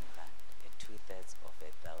 1,000 rand, 2/3 of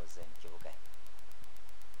 1,000,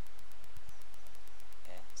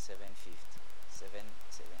 750,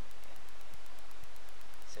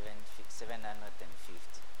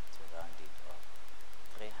 750 to round it off.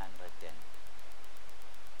 300 and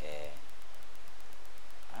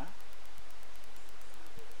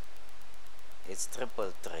it's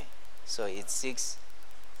 333. So it's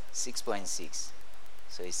 6.6.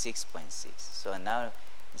 So it's 6.6. So now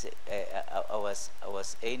I was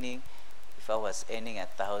earning. If I was earning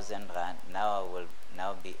 1,000 rand, now I will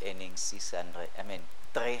now be earning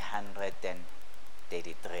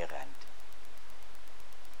 333 rand.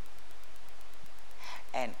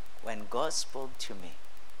 And when God spoke to me,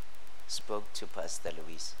 spoke to Pastor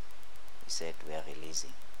Luis, he said, we are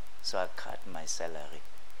releasing. So I cut my salary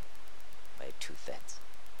by 2/3.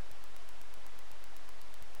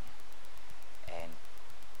 And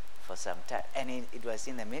for some time, and it was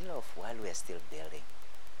in the middle of while we are still building.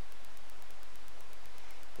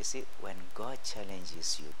 You see, when God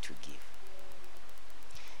challenges you to give,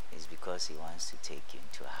 it's because he wants to take you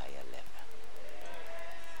into a higher level.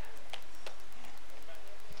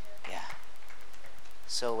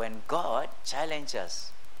 So when God challenged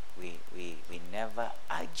us, we never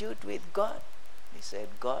argued with God. We said,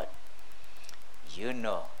 God, we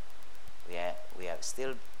are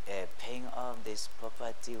still paying off this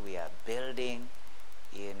property, we are building,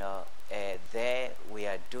 there we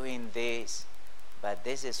are doing this, but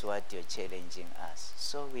this is what you're challenging us.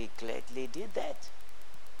 So we gladly did that.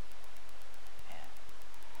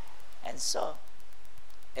 And so,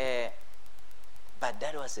 but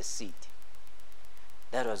that was a seed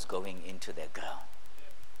that was going into the ground,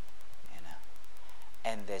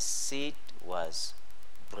 and the seed was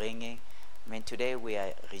bringing. Today we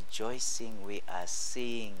are rejoicing, we are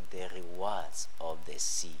seeing the rewards of the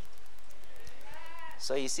seed.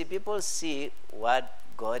 So you see, people see what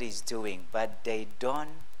God is doing, but they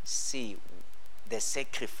don't see the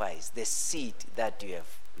sacrifice, the seed that you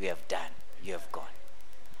have done, you have gone.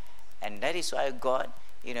 And that is why God,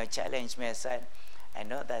 challenged me and said, I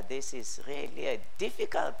know that this is really a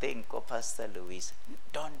difficult thing, Pastor Luis.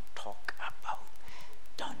 Don't talk about.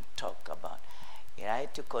 I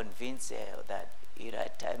had to convince her that,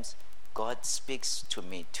 at times God speaks to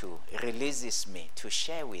me too, releases me to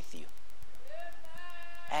share with you.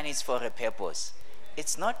 And it's for a purpose.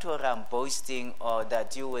 It's not where I'm boasting or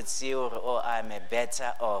that you would see or I'm a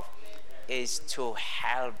better of. is to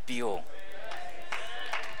help you.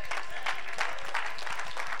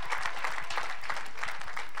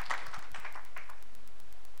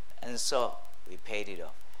 And so we paid it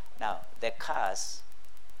off. Now, the cars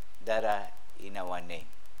that are in our name,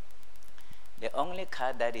 the only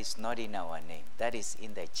car that is not in our name, that is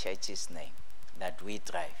in the church's name, that we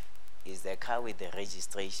drive, is the car with the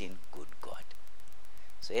registration, Good God.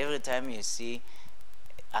 So every time you see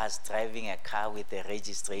us driving a car with the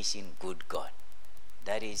registration, Good God,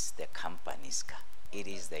 that is the company's car. It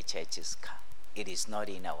is the church's car. It is not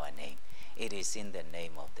in our name. It is in the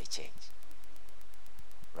name of the church.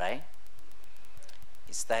 Right?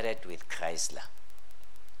 It started with Chrysler.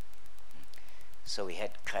 So we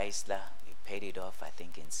had Chrysler. We paid it off, I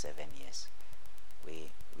think, in 7 years.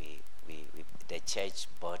 The church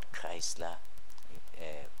bought Chrysler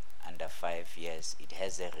under 5 years. It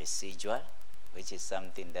has a residual, which is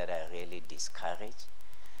something that I really discourage.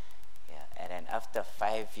 Yeah. And then after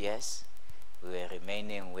 5 years, we were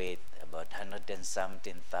remaining with about 100 and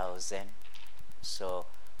something thousand. So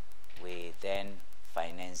we then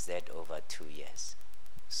financed that over 2 years.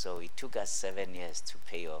 So it took us 7 years to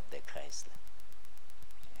pay off the Chrysler.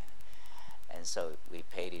 Yeah. And so we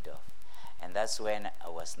paid it off. And that's when I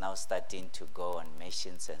was now starting to go on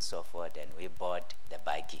missions and so forth, and we bought the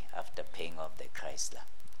buggy after paying off the Chrysler.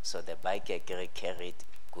 So the buggy carried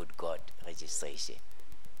Good God registration.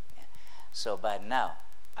 Yeah. So, but now,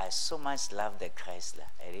 I so much love the Chrysler,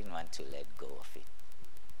 I didn't want to let go of it.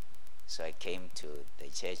 So I came to the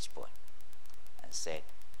church board and said,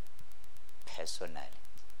 personally,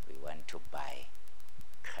 we want to buy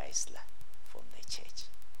Chrysler from the church.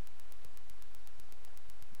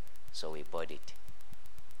 So we bought it.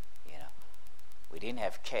 You know, we didn't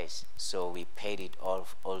have cash, so we paid it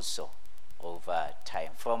off also over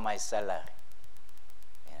time from my salary.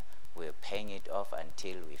 Yeah, we were paying it off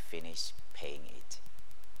until we finished paying it.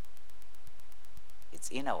 It's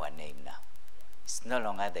in our name now. It's no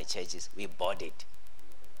longer the church's. We bought it.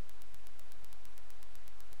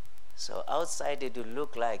 So outside it will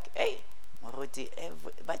look like, hey, Moruti,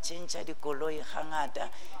 ba change di koloi hangata,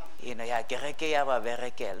 you know, ya kereke ya ba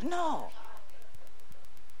berekel. No.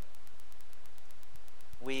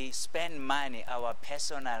 We spend money, our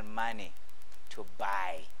personal money, to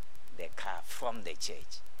buy the car from the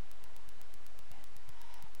church.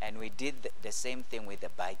 And we did the same thing with the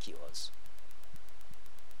buggy also.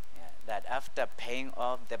 Yeah, that after paying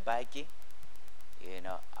off the buggy, you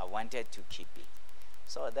know, I wanted to keep it.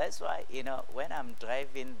 So that's why, you know, when I'm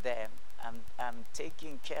driving them, I'm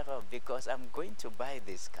taking care of, because I'm going to buy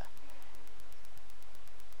this car.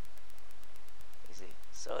 You see?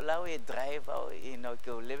 So now we drive out, you know,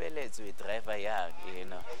 we drive a young, you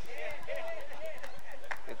know.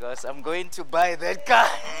 Because I'm going to buy that car.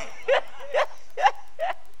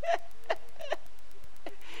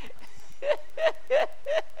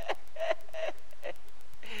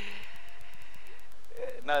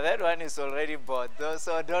 Now that one is already bought, though,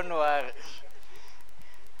 so don't worry.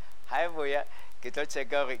 Hi, boya. Kita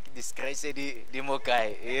check out discretion di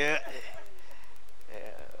mokai. Yeah.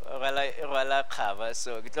 Wala khaba,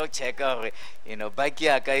 so kita check out, you know, baki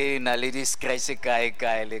akai na li discretion kai.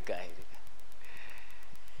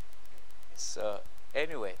 So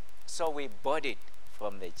anyway, so we bought it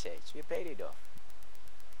from the church. We paid it off.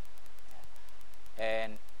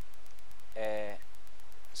 And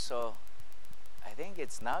so I think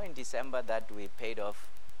it's now in December that we paid off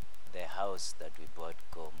the house that we bought,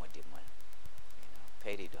 Go Modimon. You know,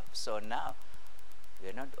 paid it off. So now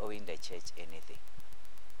we're not owing the church anything.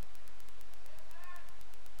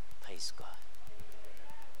 Praise God.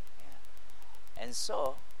 Yeah. And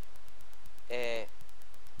so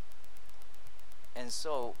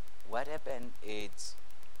what happened is,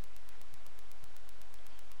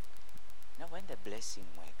 you know, when the blessing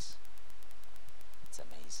works, it's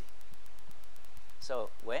amazing. So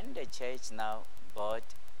when the church now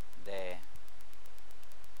bought the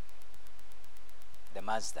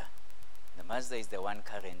Mazda is the one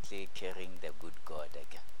currently carrying the Good God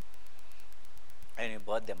again. And we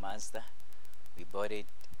bought the Mazda. We bought it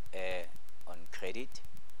on credit.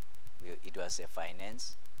 It was a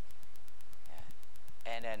finance.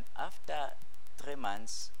 Yeah. And then after 3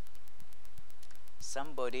 months,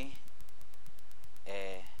 somebody,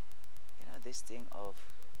 you know, this thing of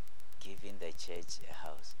giving the church a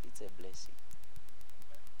house, it's a blessing.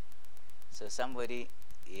 So somebody,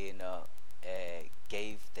 you know,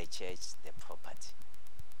 gave the church the property.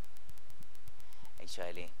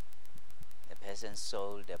 Actually, the person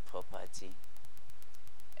sold the property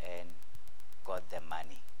and got the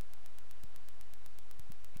money.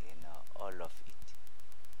 You know, all of it.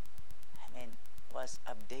 I mean, was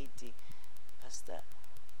updating.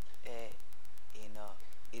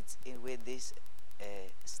 this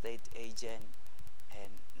state agent,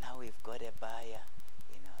 and now we've got a buyer.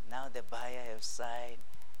 Now the buyer have signed,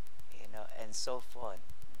 and so forth.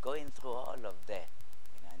 Going through all of that,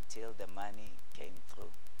 until the money came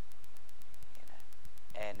through.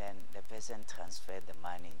 And then the person transferred the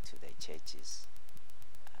money into the church's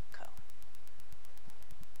account.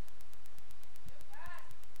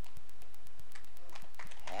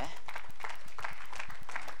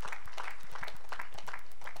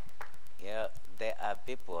 There are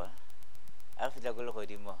people,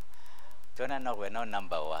 we're not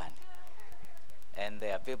number one. And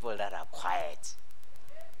there are people that are quiet.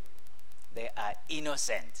 They are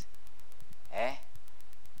innocent.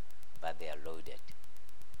 But they are loaded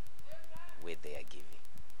with their giving.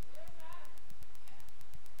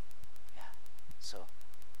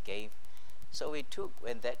 So we took,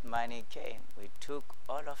 when that money came, we took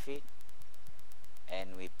all of it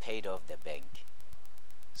and we paid off the bank.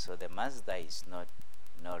 So the Mazda is no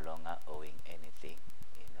longer owing anything.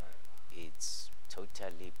 It's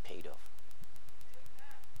totally paid off.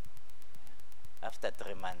 After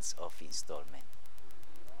 3 months of installment.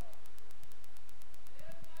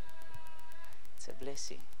 It's a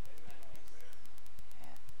blessing.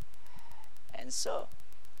 And so,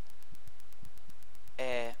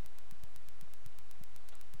 the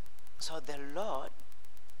Lord,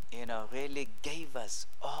 really gave us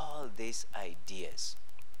all these ideas.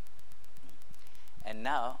 And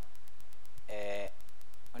now,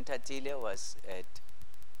 Untatile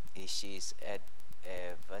she's at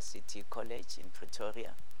Varsity College in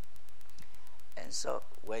Pretoria. And so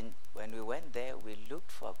when we went there, we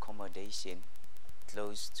looked for accommodation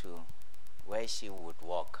close to where she would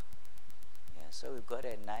walk. So we got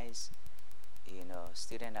a nice,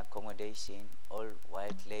 student accommodation, all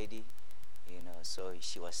white lady, so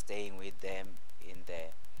she was staying with them in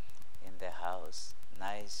the house,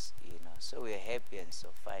 nice, so we were happy and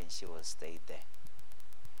so fine she will stay there.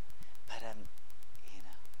 But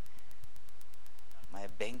my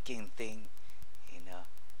banking thing,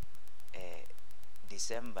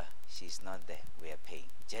 December, she's not there, we are paying.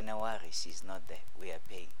 January, she's not there, we are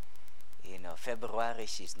paying. February,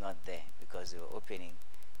 she's not there because we're opening,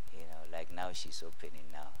 like now she's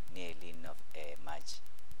opening now, nearly March.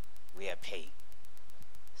 We are paying.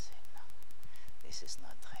 I said, no, this is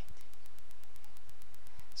not right.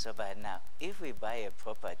 So by now, if we buy a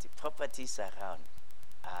property, properties around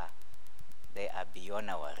they are beyond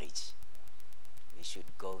our reach. We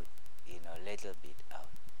should go, a little bit out.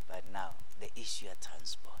 But now, the issue of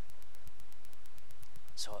transport.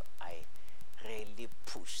 So I really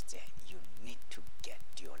pushed her. You need to get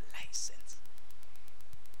your license.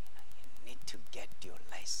 You need to get your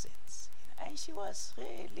license. And she was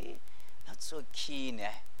really not so keen.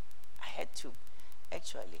 I had to,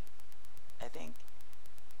 actually, I think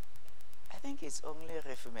it's only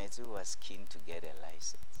Reformats who was keen to get a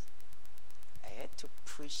license. I had to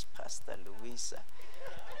push Pastor Louisa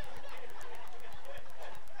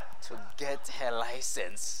to get her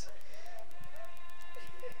license.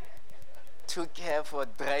 Took her for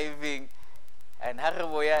driving, and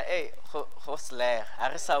Haraboya, hey, Hosler,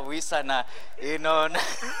 Harisa Wisana,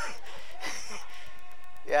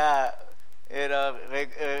 yeah,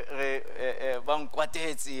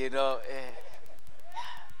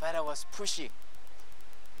 but I was pushing.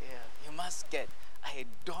 You must get. I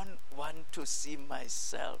don't want to see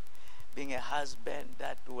myself being a husband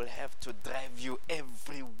that will have to drive you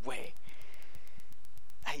everywhere.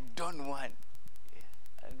 I don't want.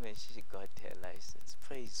 And when she got her license,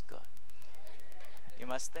 praise God. You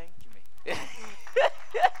must thank me.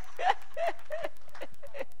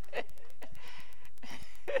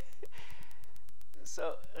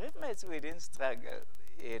 So, Reformats, we didn't struggle,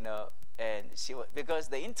 and she was, because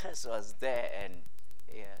the interest was there, and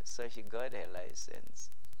so she got her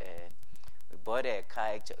license, and we bought her a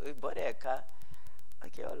car. Actually, we bought her a car.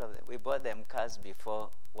 Okay, all of them. We bought them cars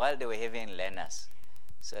before, while they were having learners,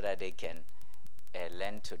 so that they can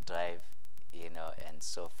learn to drive, and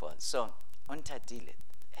so forth. So, Untatile,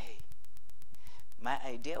 hey, my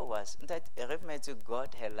idea was that Reformats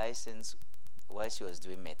got her license while she was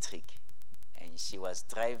doing matric, and she was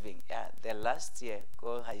driving. The last year,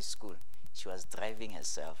 go high school, she was driving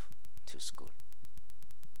herself to school.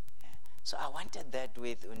 So I wanted that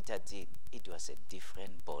with Untatile. It was a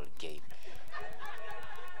different ball game.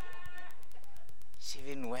 She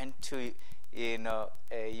even went to,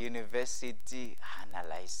 a university, and a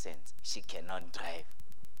license. She cannot drive.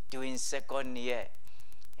 Doing second year.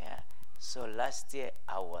 So last year,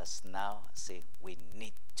 I was now saying, we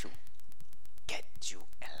need to get you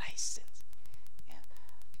a license.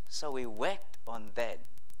 So we worked on that,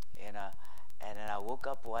 and then I woke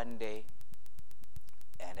up one day,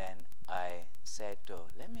 And then I said to,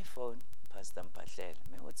 let me phone Pastor Mpatlele.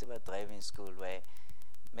 Maybe what's about driving school where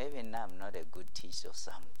maybe now I'm not a good teacher or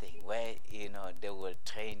something, where, they will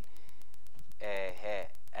train her.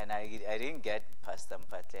 And I didn't get Pastor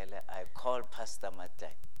Mpatlele. I called Pastor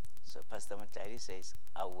Matai. So Pastor Matai says,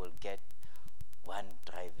 I will get one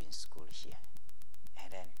driving school here.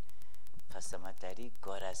 And then Pastor Matari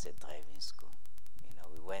got us a driving school.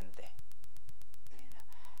 We went there.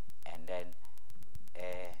 And then,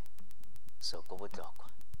 so Kobotlokwa.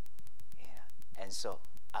 And so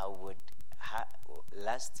I would,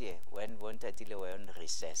 last year, when Tatile were on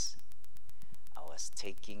recess, I was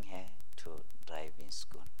taking her to driving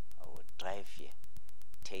school. I would drive here,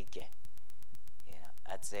 take her.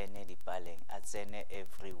 Atsene Dipaleng, Atsene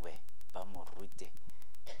everywhere, Pamorute.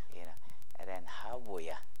 And then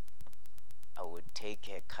Haboya, I would take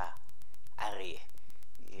her car, Ari,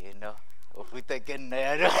 again.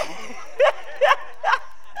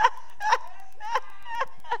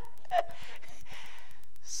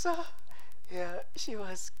 So, she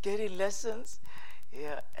was getting lessons,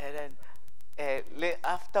 and then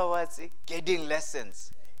afterwards, getting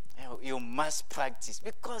lessons. You must practice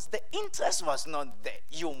because the interest was not there.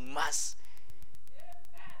 You must.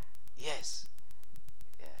 Yes.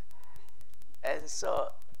 Yeah. And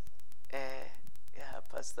so,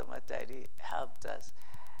 Pastor Matari helped us.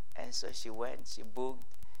 And so she went, she booked,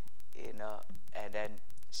 and then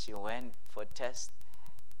she went for test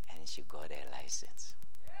and she got a license.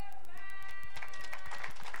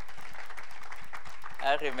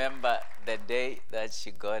 I remember the day that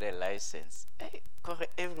she got a license.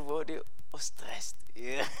 Everybody was stressed.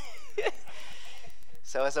 Yeah.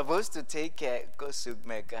 So I was supposed to take her, go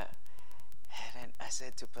Sugmega. And then I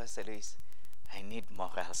said to Pastor Luis, I need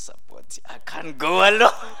moral support. I can't go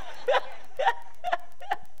alone.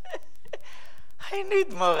 I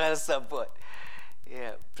need moral support.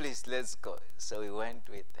 Yeah, please, let's go. So we went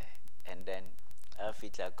with her. And then I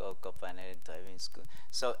fit like a company driving school.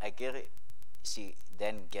 So I get it. She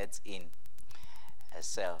then gets in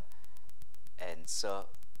herself. And so,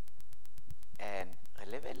 and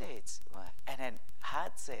late, and then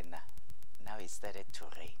hard say now it started to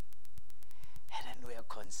rain. And then we are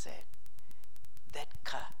concerned. That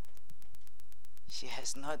car, she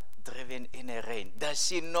has not driven in the rain. Does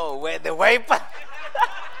she know where the wiper?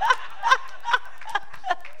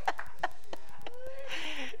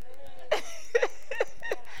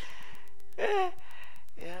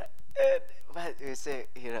 But we say,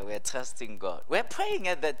 we're trusting God. We're praying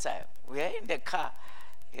at that time. We're in the car.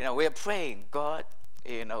 We're praying, God,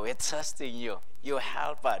 we're trusting you. You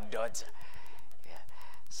help our daughter. Yeah.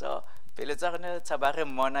 So, Tabare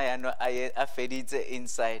Mona I fedite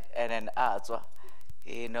inside and then Azwa,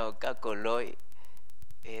 Kakoloi,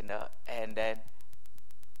 and then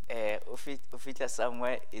Ufita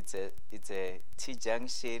somewhere it's a T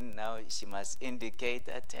junction. Now she must indicate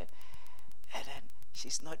that, and then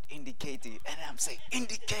she's not indicating, and I'm saying,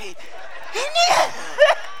 indicate.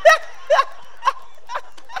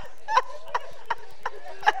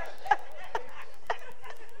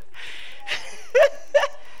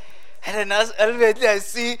 And then ultimately I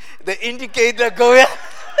see the indicator going.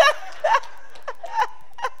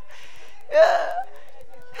 Yeah.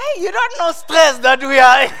 Hey, you don't know stress that we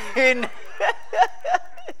are in.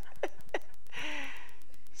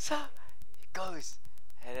 So it goes.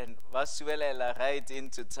 And then Vasuela right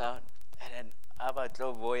into town. And then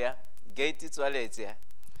Abatlo Boya, gate it toilet.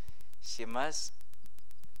 She must,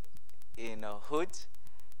 hood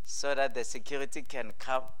so that the security can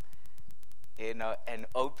come, and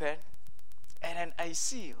open. And then I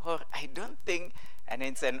see, I don't think, and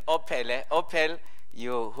it's an Opel. Opel,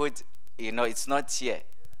 your hood, it's not here.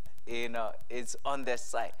 It's on the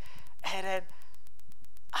side. And then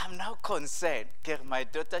I'm now concerned. My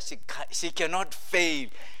daughter, she cannot fail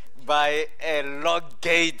by a locked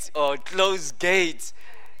gate or closed gate.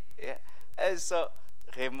 Yeah. And so,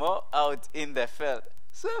 Remo out in the field.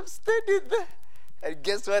 So I'm standing there. And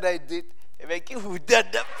guess what I did? I make it who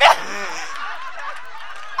did the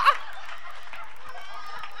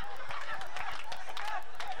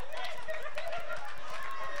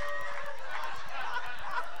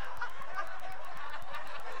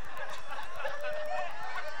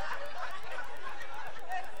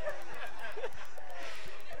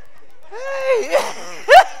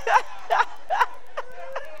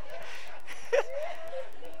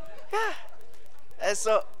And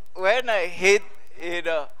so when I hit, and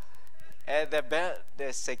the bell,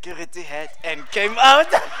 the security head and came out.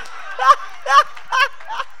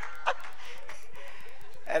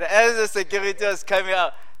 And as the security was coming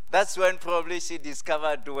out, that's when probably she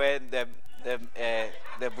discovered when the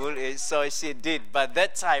the bull is. So she did. But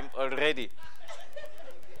that time already,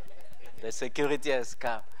 the security has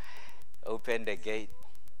come, opened the gate,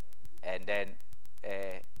 and then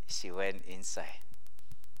she went inside.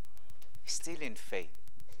 Still in faith.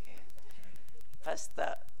 Yeah.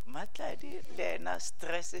 Pastor, matladi lena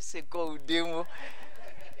stress se go demo.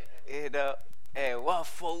 You know,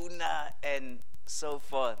 phone and so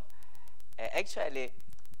forth. Actually,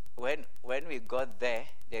 when we got there,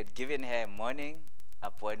 they'd given her a morning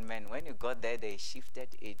appointment. When you got there, they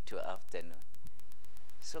shifted it to afternoon.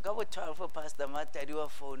 So I was 12 for Pastor Mata do a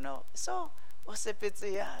phone now. So what's the pizza?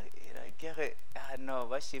 No,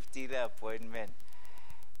 what shifted the appointment?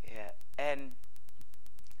 Yeah, and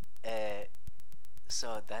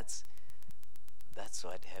so that's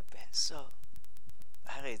what happened. So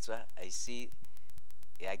I see.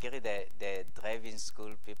 Yeah, I get the driving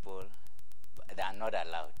school people, they are not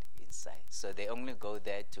allowed inside. So they only go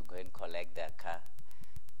there to go and collect their car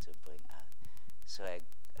to bring out. So I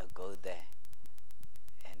go there,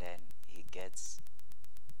 and then he gets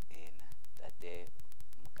in that day,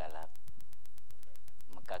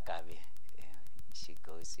 Mukakabi. He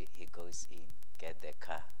goes in, get the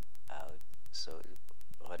car out. So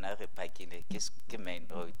rona re pakile ke main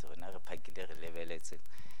road, rona re pakile re lebeletse.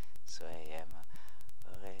 So I am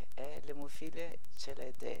le mo file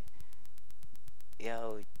tšhelete ya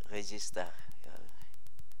go register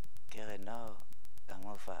ke re no ka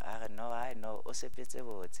mo fa a re no I know o sepetse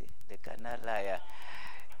botse le kana la ya.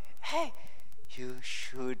 Hey, you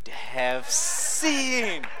should have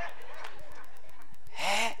seen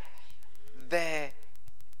the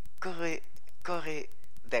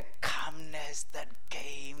the calmness that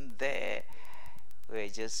came there. We're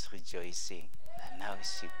just rejoicing, and now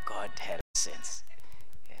she got her license.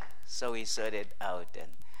 Yeah. So we sorted out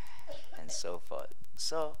and so forth.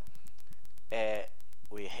 So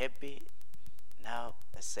we're happy. Now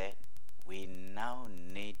I said we now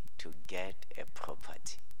need to get a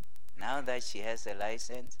property. Now that she has a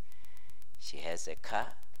license, she has a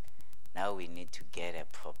car. Now we need to get a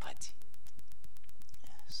property.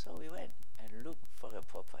 Yeah. So we went and looked for a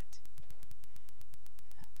property.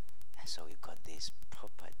 And so we got this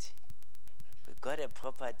property. We got a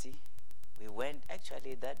property. We went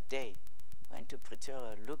actually that day, went to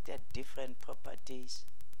Pretoria, looked at different properties,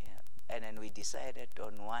 and then we decided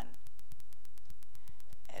on one.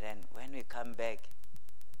 And then when we come back,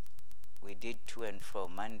 we did 2 and 4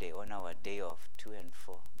 Monday on our day off, 2 and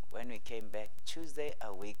 4. When we came back, Tuesday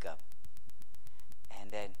I wake up.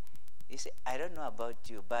 And then you say, I don't know about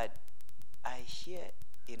you, but I hear,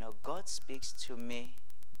 God speaks to me,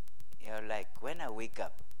 like when I wake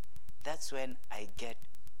up, that's when I get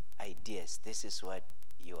ideas. This is what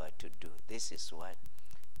you are to do. This is what,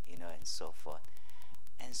 and so forth.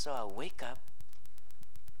 And so I wake up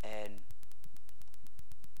and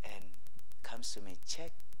comes to me,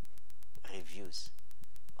 check reviews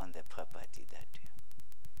on the property that way.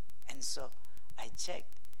 And so I checked,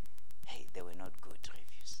 hey, they were not good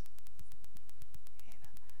reviews.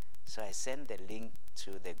 So I sent the link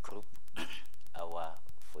to the group, our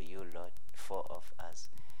For You Lord, 4 of us.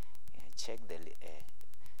 Check the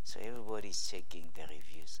so everybody's checking the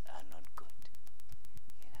reviews are not good.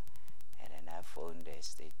 And then I phoned the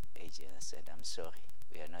estate agent and said, I'm sorry,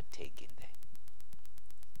 we are not taking that.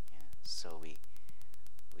 So we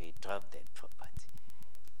dropped that property.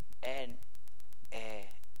 And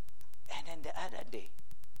then the other day,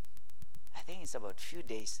 I think it's about a few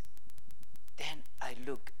days, then I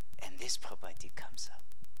look and this property comes up.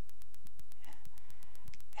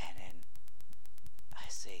 And then I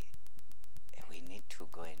say, we need to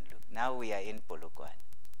go and look. Now we are in Polokwane.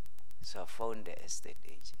 So I phoned the estate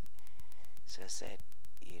agent. So I said,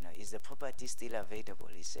 is the property still available?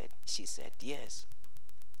 She said, yes.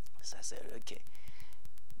 So I said, okay.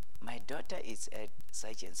 My daughter is at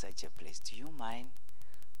such and such a place. Do you mind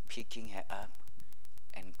picking her up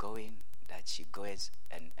and going, that she goes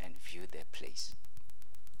and view the place?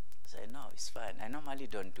 I said, no, it's fine. I normally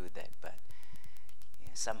don't do that, but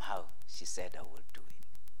somehow she said I will do it.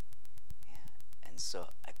 Yeah. And so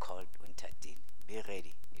I called Untatin, be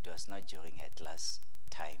ready. It was not during her class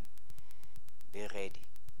time. Be ready.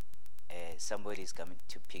 Somebody is coming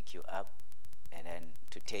to pick you up and then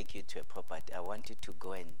to take you to a property. I want you to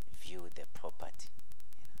go and view the property.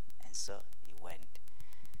 And so he went.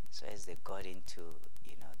 So as they got into,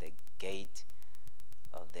 the gate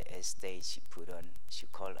of the estate, she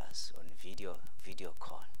called us on video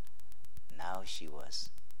call. Now she was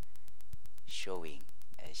showing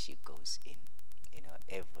as she goes in,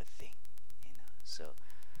 everything, So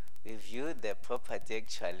we viewed the property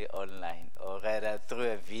actually online, or rather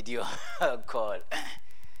through a video call,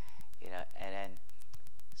 and then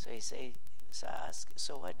So he said, so I asked,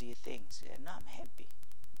 so what do you think? He said, no, I'm happy.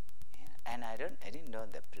 And I didn't know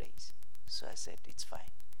the place. So I said, it's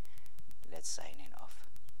fine. Let's sign an offer.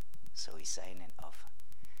 So we signed an offer.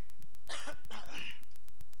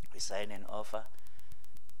 We signed an offer,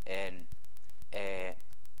 and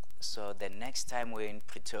so the next time we're in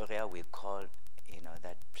Pretoria, we called,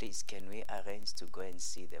 that please can we arrange to go and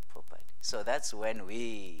see the property. So that's when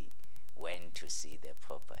we went to see the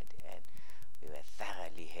property, and we were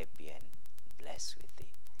thoroughly happy and blessed with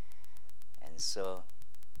it. And so,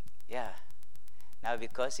 yeah, now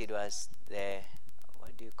because it was the,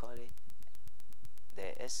 what do you call it?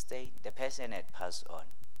 The estate, the person had passed on.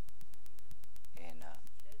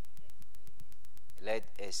 Late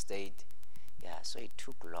estate, yeah, so it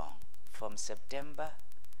took long. From September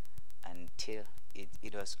until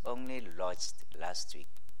it was only lodged last week.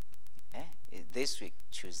 This week,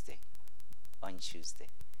 on Tuesday.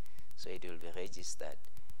 So it will be registered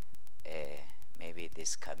maybe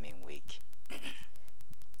this coming week.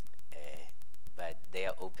 But they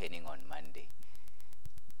are opening on Monday.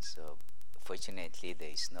 So fortunately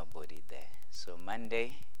there is nobody there. So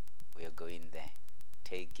Monday we are going there,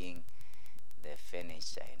 taking the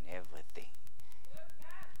furniture and everything.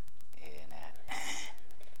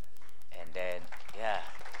 And then, yeah.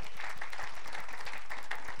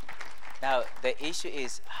 Now, the issue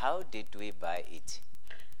is, how did we buy it?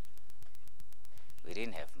 We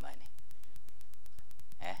didn't have money.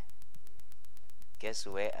 Guess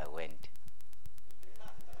where I went?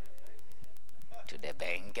 To the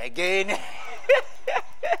bank again.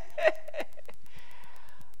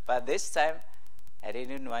 But this time, I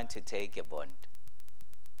didn't want to take a bond.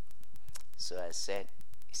 So I said,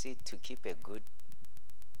 you see, to keep a good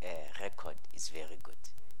record is very good.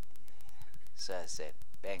 So I said,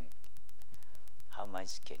 bank, how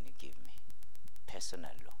much can you give me?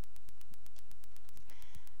 Personal loan.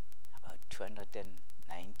 About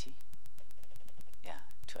 290. Yeah,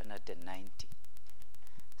 290.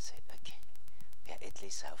 I said, okay, we are at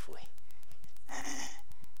least halfway.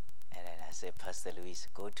 And then I said, Pastor Luis,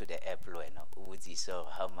 go to the Apple and so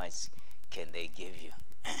how much can they give you?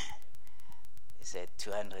 He said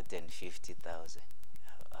 250,000.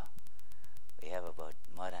 We have about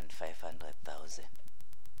more than 500,000.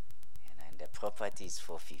 And the property is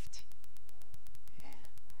 450.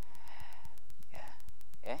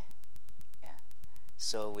 Yeah.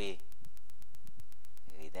 So we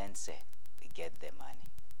then said, we get the money.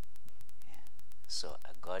 Yeah. So I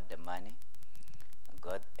got the money.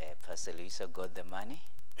 Pastor Luisa got the money.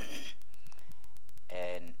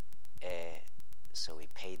 And so we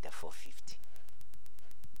paid the 450.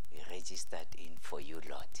 We registered in for you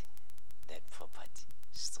lot that property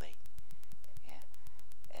straight. Yeah.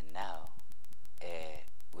 And now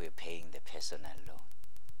we're paying the personal loan.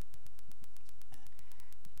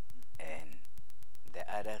 And the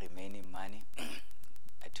other remaining money,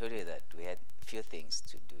 I told you that we had few things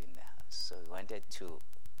to do in the house. So we wanted to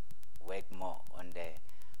work more on the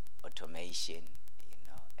automation,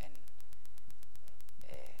 and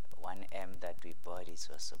 1M that we bought, it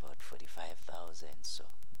was about 45,000. So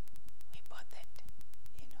we bought that.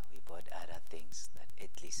 We bought other things that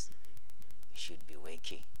at least we should be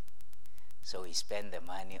working. So we spend the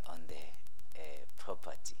money on the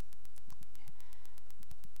property.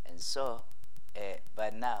 And so,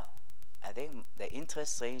 but now, I think the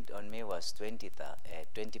interest rate on me was 20%.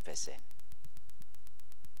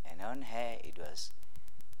 And on her, it was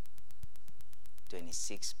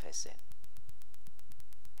 26%.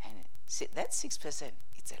 And see, that 6%,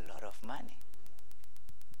 it's a lot of money.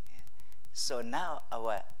 Yeah. So now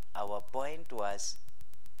our point was,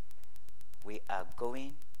 we are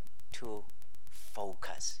going to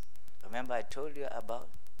focus. Remember I told you about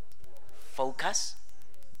focus?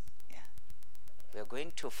 Yeah. We are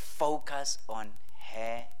going to focus on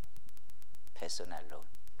her personal loan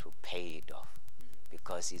to pay it off,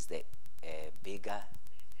 because it's the bigger,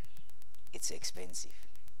 it's expensive.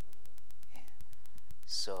 Yeah.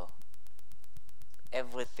 So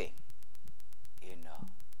everything, when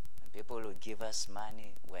people will give us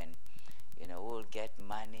money, when we'll get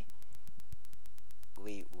money,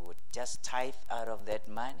 we would just tithe out of that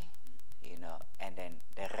money, and then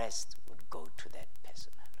the rest would go to that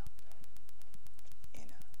personal loan.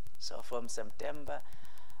 So from September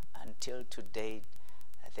until today,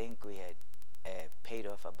 I think we had paid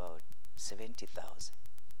off about 70,000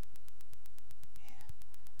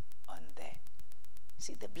 on that.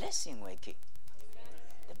 See, the blessing working.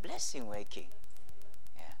 The blessing working.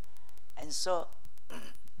 Yeah. And so,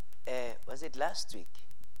 was it last week?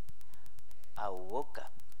 I woke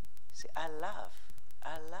up. See, I love,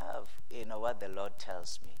 what the Lord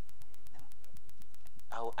tells me.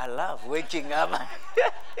 I love waking up.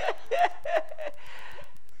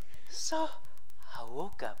 So I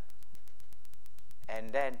woke up,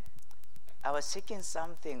 and then I was checking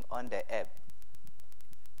something on the app,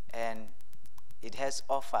 and it has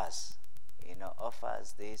offers,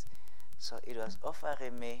 offers this. So it was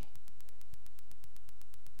offering me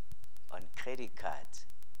on credit card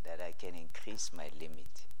that I can increase my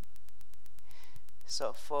limit.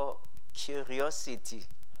 So for curiosity,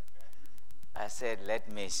 I said, let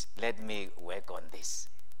me work on this.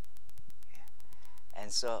 Yeah.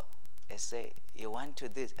 And so I say, you want to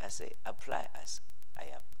this? I say, apply. As I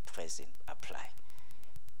am pressing apply.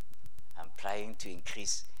 I'm trying to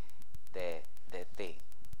increase the thing,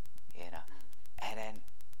 And then,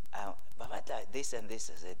 Baba, this and this.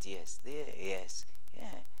 I said, yes, yes,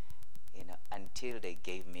 yeah. Until they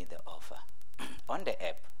gave me the offer. On the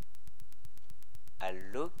app, I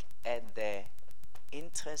look at the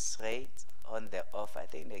interest rate on the offer. I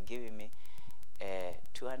think they're giving me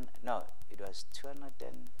 200. No, it was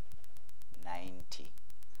 290.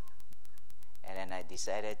 And then I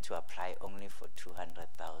decided to apply only for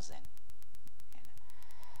 200,000.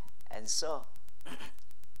 And so,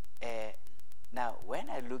 now when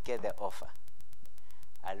I look at the offer,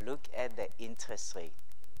 I look at the interest rate.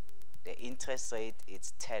 The interest rate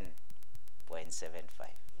is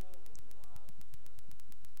 10.75.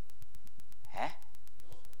 Huh?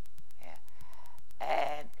 Yeah.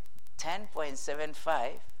 And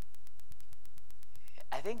 10.75,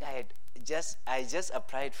 I think I just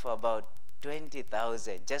applied for about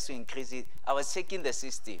 20,000 just to increase it. I was checking the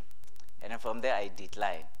system, and then from there I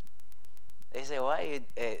declined. They said, why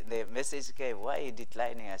the message came, why are you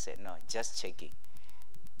declining? I said, no, just checking.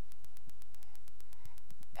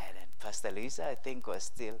 And then Pastor Lisa, I think, was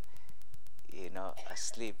still,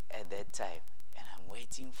 asleep at that time. And I'm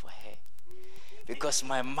waiting for her because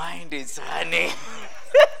my mind is running.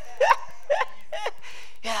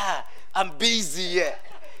 Yeah, I'm busy, yeah.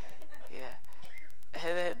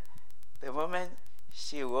 And then the moment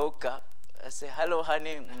she woke up, I said, hello,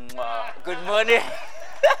 honey. Good morning.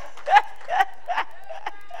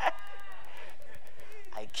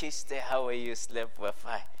 I kissed her. How are you? Slept well,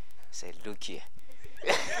 fine. I said, look here.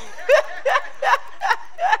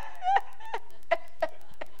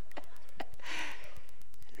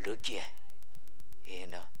 Look here.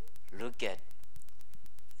 Look at,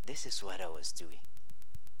 this is what I was doing.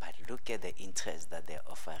 But look at the interest that they're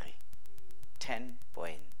offering.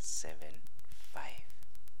 10.75.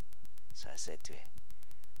 So I said to her,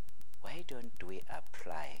 why don't we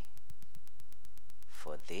apply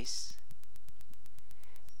for this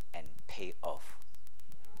and pay off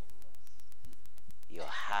your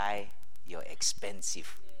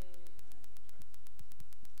expensive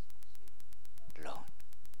loan?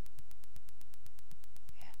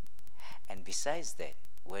 Yeah. And besides that,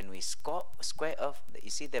 when we square off,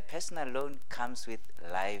 you see, the personal loan comes with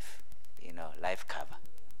life cover,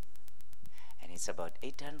 and it's about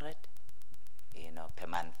 800, per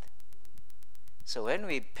month. So when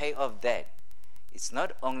we pay off that, it's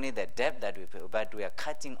not only the debt that we pay, but we are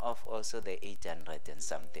cutting off also the 800 and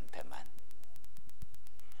something per month.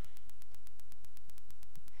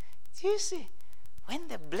 Do you see? When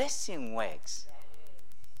the blessing works.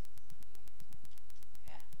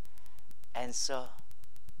 Yeah. And so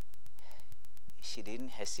she didn't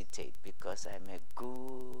hesitate because I'm a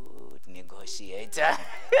good negotiator.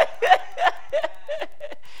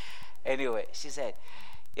 Anyway, she said,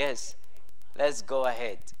 yes, let's go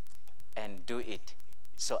ahead and do it.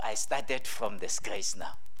 So I started from the scratch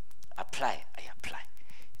now. I apply.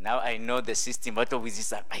 Now I know the system. What always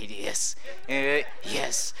is an idea? Yes.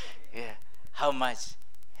 Yes. Yeah. How much?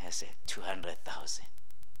 I said 200,000.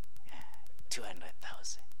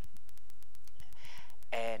 200,000.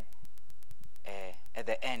 And at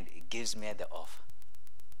the end, it gives me the offer.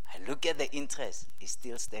 I look at the interest. It's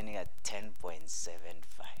still standing at 10.75.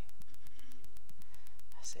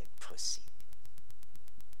 I said, proceed.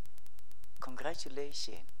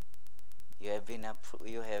 Congratulations. You have been approved.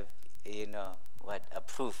 You have,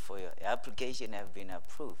 approved for your application. Have been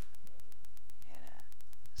approved.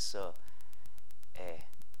 So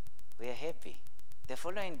we are happy. The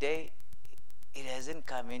following day, it hasn't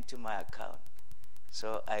come into my account.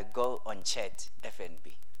 So I go on chat,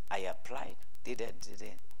 FNB. I applied, didn't.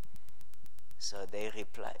 So they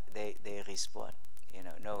reply, they respond.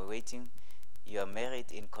 No, we're waiting. You are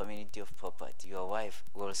married in community of property. Your wife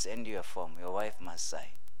will send you a form. Your wife must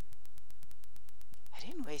sign. I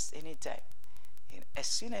didn't waste any time. As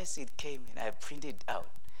soon as it came in, I printed it out,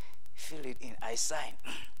 fill it in, I sign.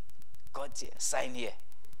 Got here, sign here.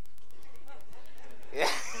 Yeah.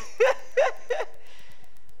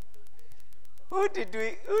 Who did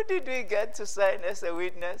we get to sign as a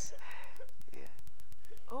witness? Yeah.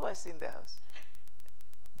 Who was in the house?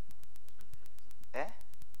 Eh?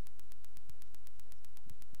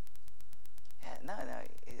 Yeah, no,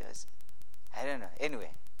 it was, I don't know.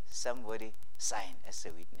 Anyway, somebody signed as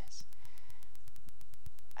a witness.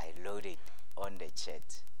 I loaded on the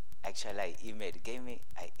chat. Actually, I emailed it,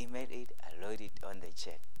 I loaded it on the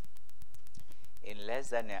chat. In less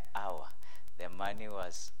than an hour, the money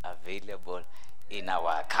was available in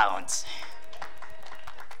our account.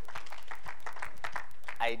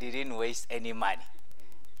 I didn't waste any money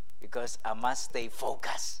because I must stay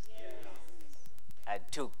focused. I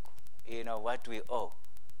took, what we owe,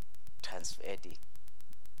 transferred it.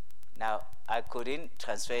 Now, I couldn't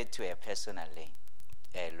transfer it to a personal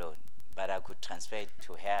loan, but I could transfer it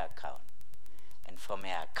to her account. And from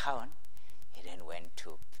her account, it then went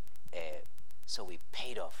to, so we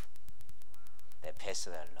paid off the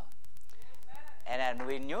personal loan. And then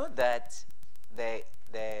we knew that the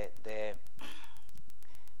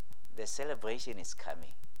celebration is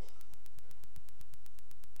coming.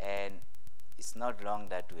 And it's not long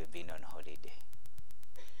that we've been on holiday.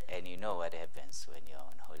 And you know what happens when you're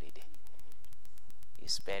on holiday. You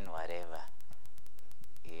spend whatever,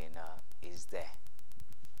 is there.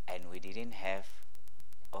 And we didn't have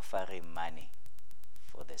offering money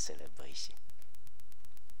for the celebration.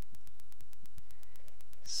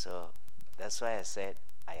 So that's why I said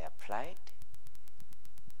I applied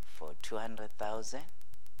for 200,000,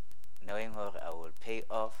 knowing how I will pay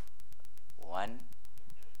off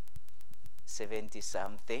 170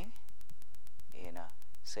 something,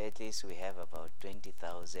 so at least we have about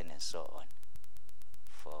 20,000 and so on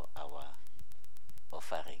for our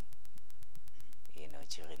offering,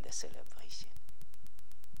 during the celebration.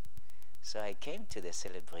 So I came to the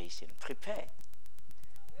celebration prepared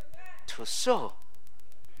to sow,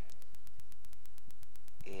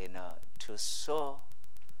 to sow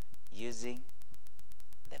using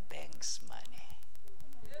the bank's money.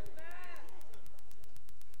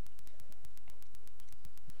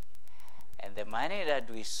 And the money that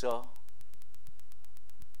we saw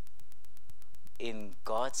in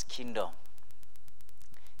God's kingdom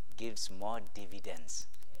gives more dividends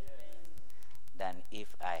than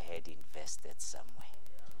if I had invested somewhere.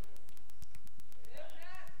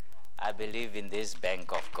 I believe in this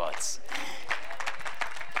bank of God's.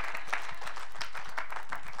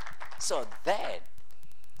 So that,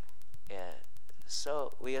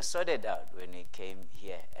 so we are sorted out when we came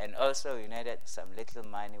here. And also we needed some little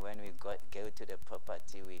money when we go to the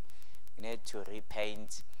property. We need to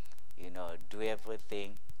repaint, do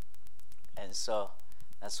everything. And so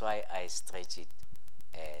that's why I stretch it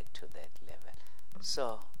to that level.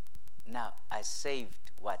 So now I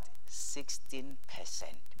saved 16%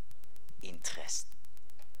 interest.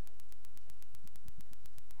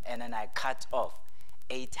 And then I cut off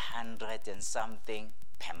 800 and something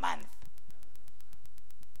per month.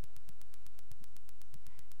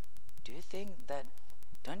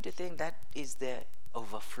 Don't you think that is the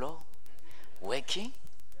overflow working?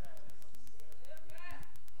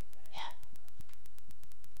 Yeah.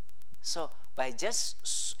 So by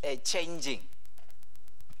just changing,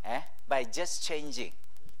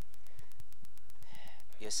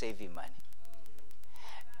 you're saving money.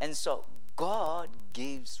 And so God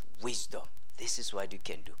gives wisdom. This is what you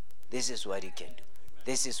can do. This is what you can do.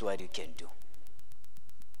 This is what you can do.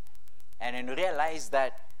 And then realize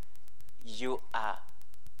that you are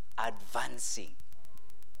advancing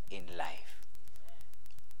in life.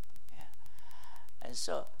 Yeah. And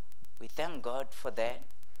so we thank God for that.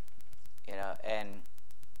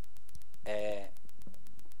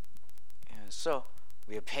 So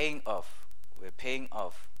we're paying off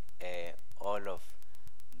all of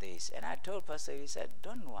this. And I told Pastor, he said,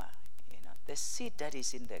 don't worry, the seed that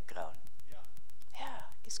is in the ground,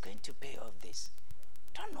 it's going to pay off this.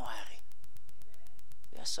 Don't worry.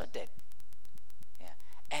 We are sorted. Yeah.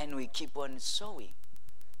 And we keep on sowing.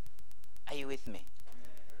 Are you with me?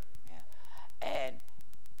 Yeah. And,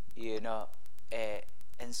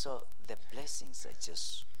 and so the blessings are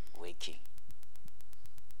just waking.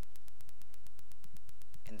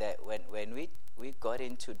 And that when we got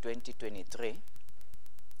into 2023,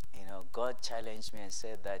 God challenged me and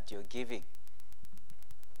said that you're giving.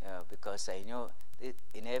 Because I know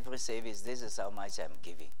in every service, this is how much I'm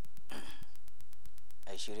giving.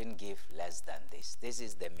 I shouldn't give less than this. This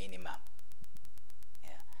is the minimum.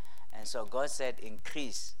 Yeah. And so God said,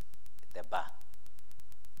 increase the bar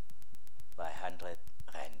by 100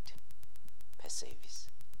 rand per service.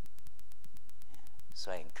 Yeah.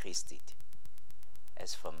 So I increased it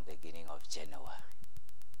as from the beginning of January.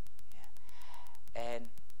 Yeah. And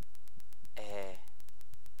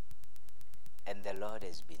And the Lord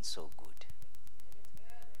has been so good.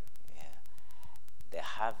 Yeah. The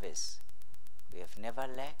harvest, we have never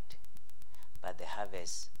lacked, but the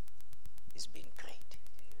harvest has been great.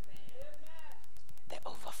 The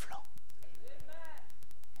overflow.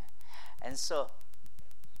 Yeah. And so,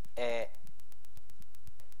 there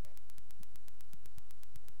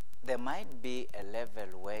might be a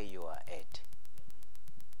level where you are at.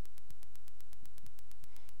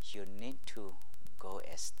 You need to go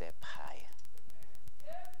a step higher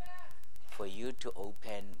for you to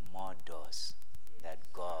open more doors that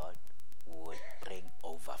God would bring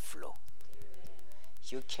overflow.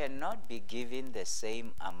 You cannot be giving the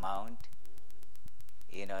same amount,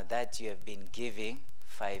 that you have been giving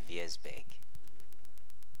 5 years back,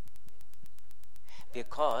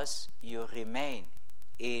 because you remain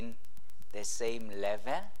in the same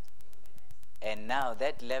level, and now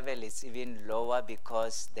that level is even lower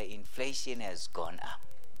because the inflation has gone up.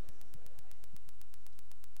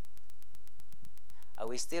 Are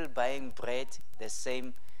we still buying bread the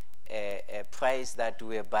same price that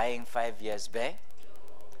we were buying 5 years back?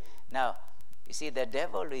 Now, you see, the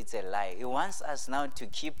devil is a lie. He wants us now to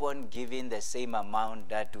keep on giving the same amount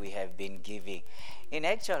that we have been giving. In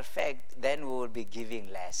actual fact, then we will be giving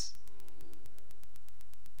less.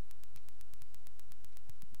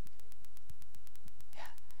 Yeah.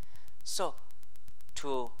 So,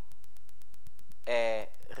 to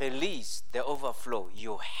release the overflow,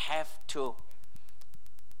 you have to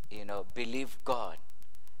believe God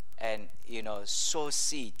and, sow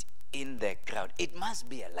seed in the ground. It must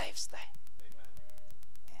be a lifestyle.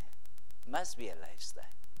 Yeah. It must be a lifestyle.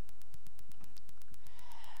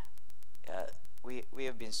 We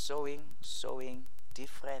have been sowing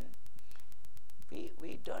different.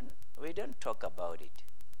 We don't talk about it.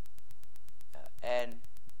 And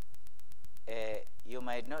you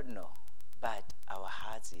might not know, but our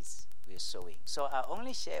hearts we're sowing. So I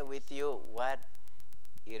only share with you what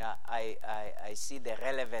I see the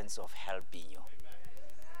relevance of helping you.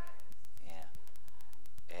 Yeah.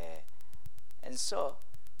 And so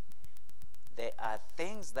there are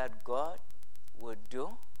things that God would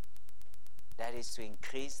do, that is to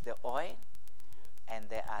increase the oil, and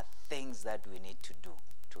there are things that we need to do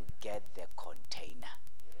to get the container.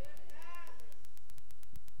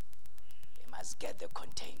 We must get the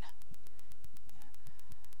container. Yeah.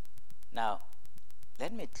 Now,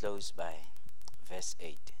 let me close by verse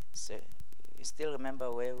 8. So, you still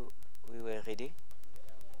remember where we were reading?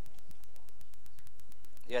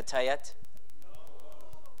 You are tired?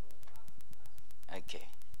 Okay.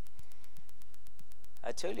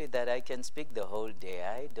 I told you that I can speak the whole day.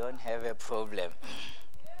 I don't have a problem.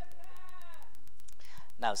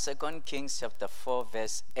 Now, 2 Kings chapter 4,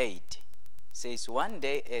 verse 8 says, one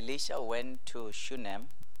day Elisha went to Shunem,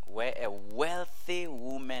 where a wealthy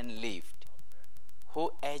woman lived,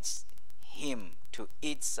 who urged him to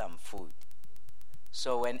eat some food.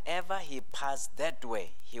 So whenever he passed that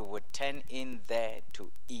way, he would turn in there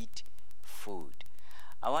to eat food.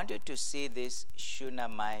 I want you to see this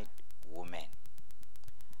Shunammite woman.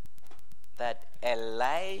 That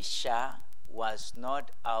Elisha was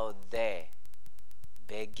not out there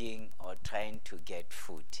begging or trying to get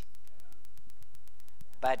food.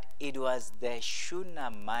 But it was the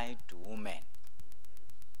Shunammite woman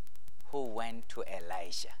who went to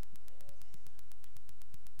Elisha.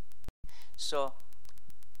 So,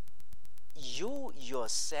 you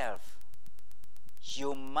yourself,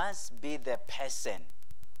 you must be the person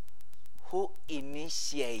who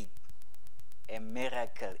initiate a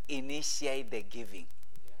miracle, initiate the giving.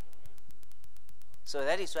 So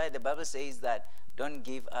that is why the Bible says that don't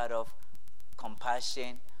give out of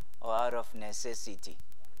compassion or out of necessity.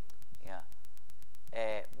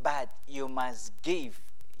 Yeah. But you must give,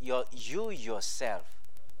 you yourself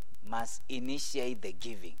must initiate the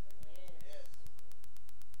giving.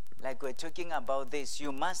 Like we're talking about this,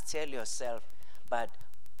 you must tell yourself, but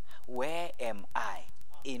where am I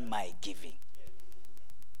in my giving?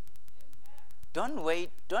 Don't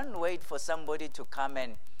wait for somebody to come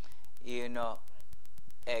and,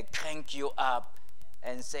 crank you up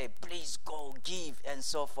and say, please go give and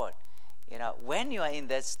so forth. When you are in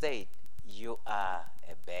that state, you are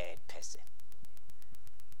a bad person.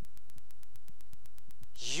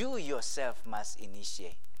 You yourself must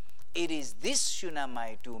initiate. It is this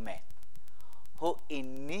Shunammite woman who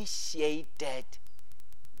initiated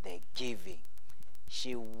the giving.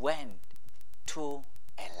 She went to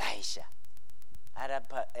Elisha. Other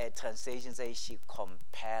translations say she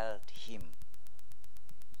compelled him.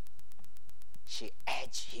 She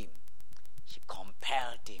urged him. She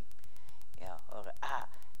compelled him.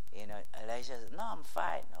 Elisha said, no, I'm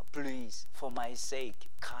fine. No, please, for my sake,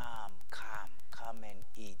 come and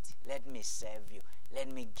eat. Let me serve you. Let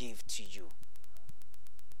me give to you.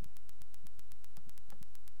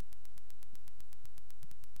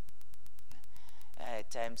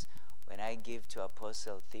 At times, when I give to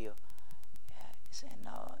Apostle Theo, he said,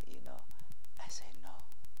 no, I say, no.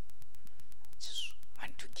 I just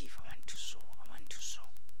want to give. I want to sow.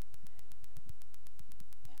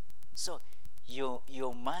 Yeah. So,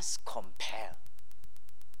 you must compel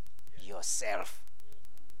yourself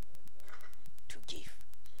to give.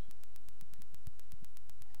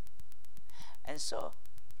 And so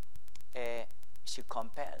she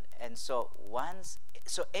compelled. And so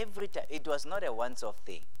every time, it was not a once-off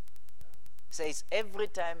thing. Says every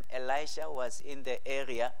time Elisha was in the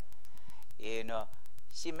area,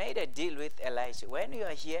 she made a deal with Elisha. When you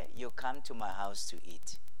are here, you come to my house to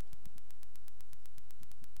eat.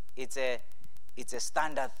 It's a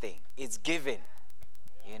standard thing. It's given.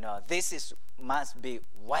 This must be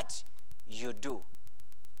what you do.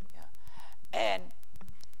 Yeah.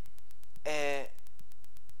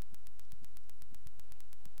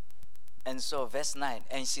 And so verse 9,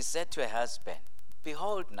 and she said to her husband,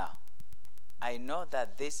 behold now, I know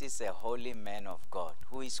that this is a holy man of God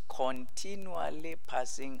who is continually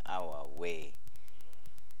passing our way.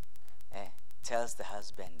 Tells the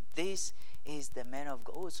husband, this is the man of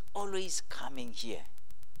God who is always coming here.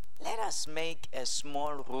 Let us make a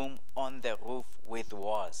small room on the roof with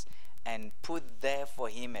walls and put there for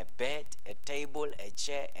him a bed, a table, a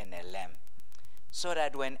chair, and a lamp, so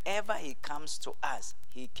that whenever he comes to us,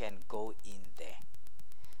 he can go in there.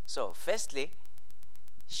 So, firstly,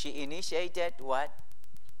 she initiated what?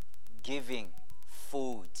 Giving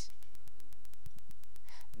food.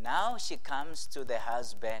 Now she comes to the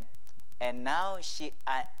husband, and now she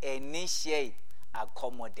initiates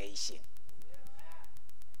accommodation.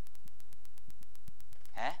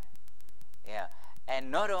 Yeah.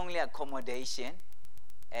 And not only accommodation,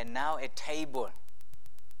 and now a table,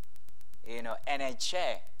 and a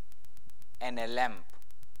chair, and a lamp.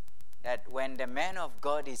 That when the man of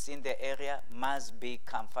God is in the area, must be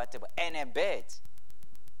comfortable. And a bed.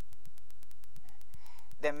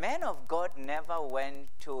 The man of God never went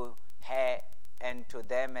to her and to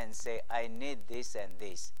them and say, I need this and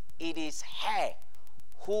this. It is her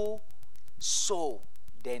who saw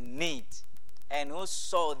the need and who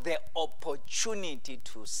saw the opportunity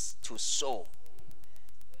to sow.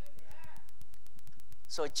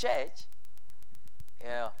 So church,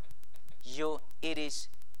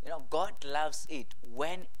 God loves it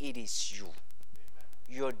when it is you.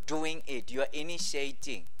 You're doing it. You're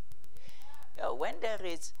initiating. When there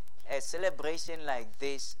is a celebration like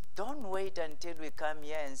this, don't wait until we come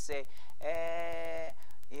here and say,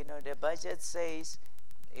 the budget says,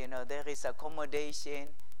 there is accommodation,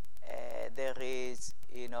 there is,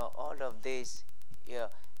 all of this.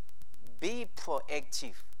 Be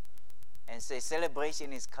proactive and say,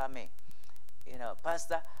 celebration is coming.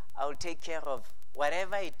 Pastor, I'll take care of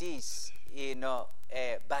whatever it is,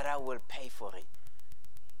 but I will pay for it.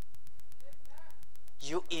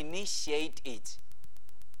 You initiate it.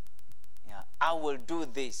 Yeah, I will do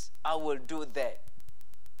this. I will do that.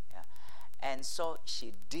 Yeah. And so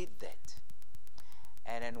she did that.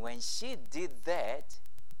 And then when she did that,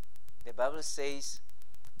 the Bible says,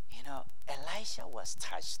 Elisha was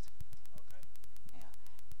touched. Okay.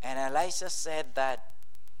 Yeah. And Elisha said that,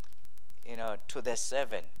 to the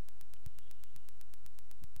servant.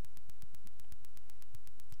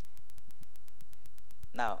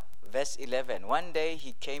 Now, verse 11, one day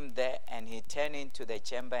he came there and he turned into the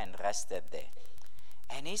chamber and rested there.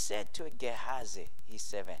 And he said to Gehazi, his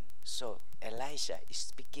servant, so Elisha is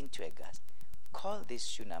speaking to Gehazi, call this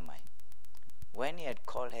Shunammite. When he had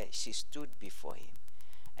called her, she stood before him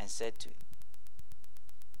and said to him,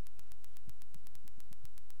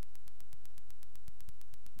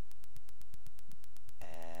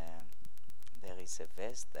 there is a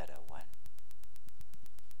verse that I want.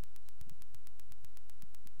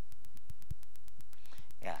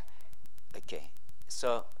 Yeah, okay.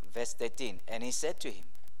 So, verse 13. And he said to him,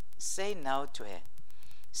 say now to her,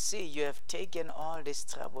 see, you have taken all this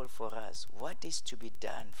trouble for us. What is to be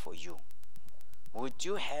done for you? Would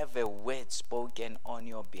you have a word spoken on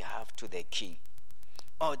your behalf to the king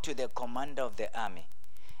or to the commander of the army?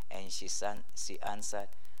 And she answered,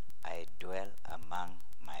 I dwell among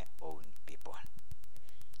my own people.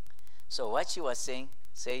 So what she was saying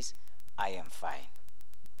says, I am fine.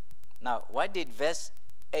 Now, what did verse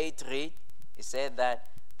 8 read? It said that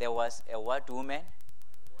there was a what woman?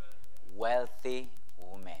 Wealthy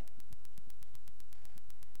woman.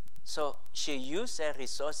 So she used her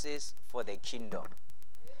resources for the kingdom.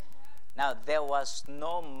 Now, there was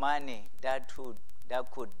no money that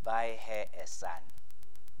could buy her a son.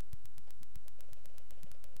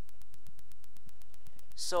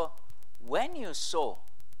 So, when you sow,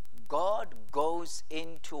 God goes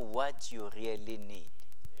into what you really need.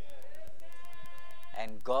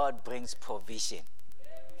 And God brings provision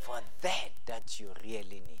for that you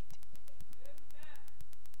really need.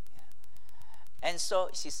 Yeah. And so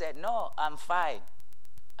she said, no, I'm fine.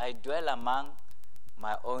 I dwell among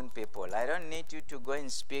my own people. I don't need you to go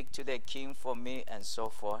and speak to the king for me and so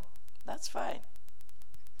forth. That's fine.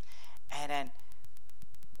 And then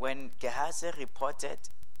when Gehazi reported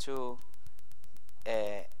to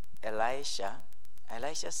Elisha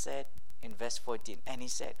said in verse 14, and he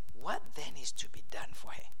said, what then is to be done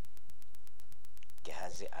for her?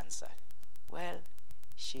 Gehazi answered, well,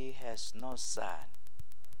 she has no son,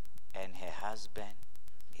 and her husband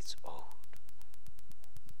is old.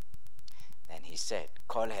 Then he said,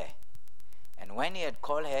 call her. And when he had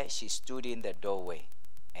called her, she stood in the doorway.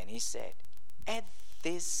 And he said, at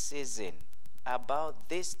this season, about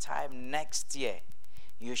this time next year,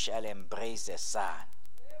 you shall embrace a son.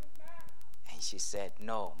 And she said,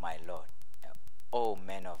 no, my Lord. O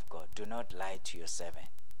man of God, do not lie to your servant.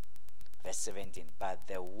 Verse 17, but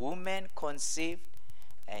the woman conceived,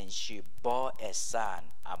 and she bore a son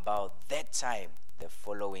about that time the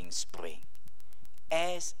following spring,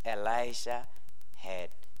 as Elisha had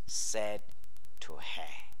said to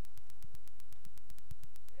her.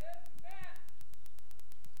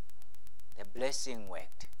 The blessing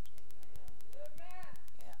worked.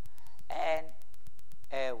 Yeah. And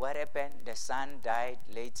what happened? The son died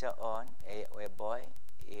later on, a boy,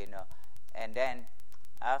 and then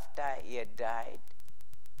after he had died,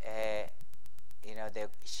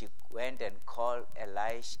 she went and called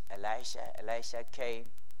Elisha. Elisha came,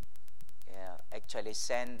 actually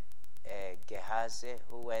sent Gehazi,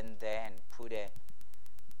 who went there and put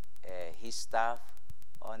his staff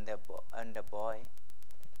on the boy.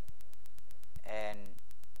 And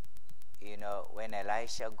when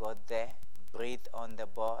Elisha got there, breathed on the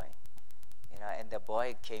boy, and the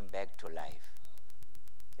boy came back to life.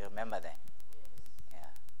 You remember that? Yeah.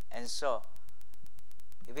 And so,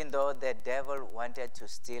 even though the devil wanted to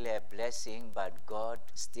steal a blessing, but God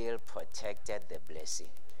still protected the blessing.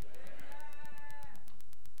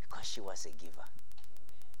 Because she was a giver.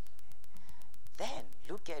 Then,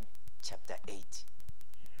 look at chapter 8.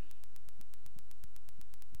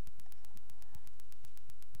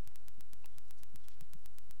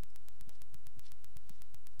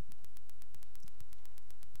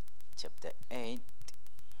 Chapter 8,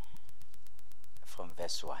 from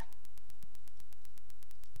verse 1.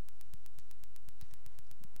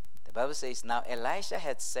 The Bible says, now Elisha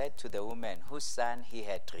had said to the woman whose son he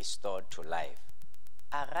had restored to life,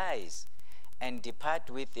 arise and depart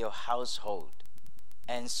with your household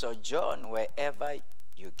and sojourn wherever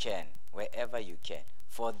you can,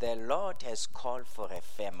 for the Lord has called for a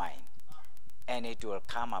famine, and it will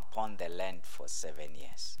come upon the land for 7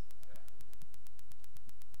 years.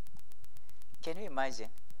 Can you imagine?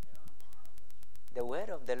 The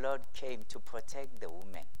word of the Lord came to protect the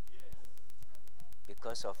woman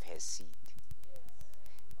because of her seed.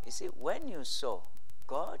 You see, when you sow,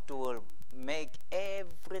 God will make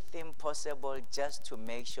everything possible just to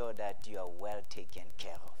make sure that you are well taken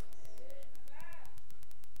care of.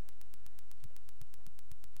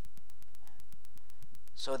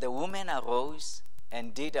 So the woman arose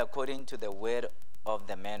and did according to the word of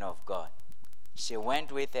the man of God. She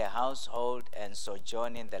went with her household and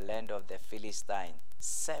sojourned in the land of the Philistines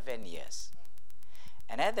 7 years.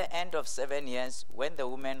 And at the end of 7 years, when the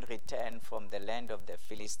woman returned from the land of the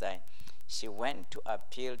Philistines, she went to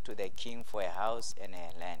appeal to the king for a house and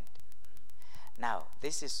a land. Now,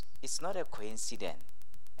 it's not a coincidence.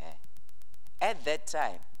 At that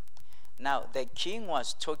time, now the king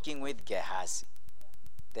was talking with Gehazi,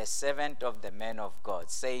 the servant of the man of God,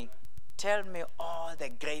 saying, tell me all the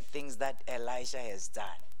great things that Elisha has done.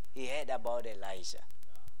 He heard about Elisha.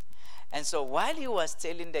 And so while he was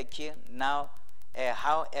telling the king now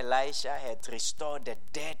how Elisha had restored the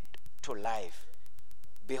dead to life,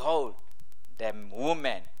 behold, the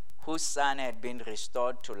woman whose son had been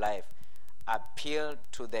restored to life appealed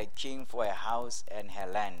to the king for a house and her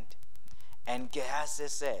land. And Gehazi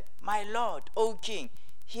said, my lord, O king,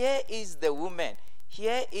 here is the woman,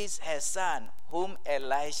 here is her son, whom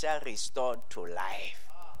Elisha restored to life.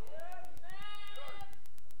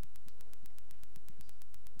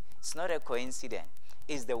 It's not a coincidence.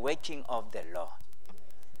 It's the working of the Lord.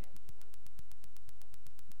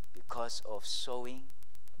 Because of sowing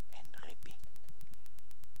and reaping.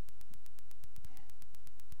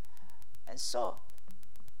 And so,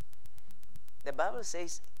 the Bible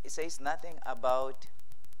says, it says nothing about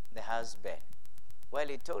the husband. Well,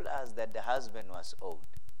 it told us that the husband was old.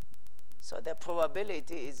 So the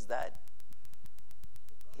probability is that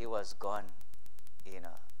he was gone,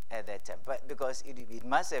 at that time. But because it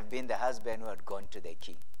must have been the husband who had gone to the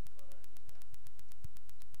king.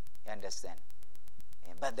 You understand?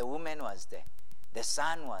 Yeah, but the woman was there. The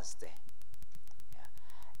son was there.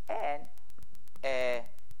 Yeah. And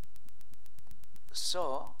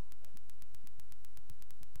so,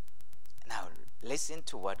 now listen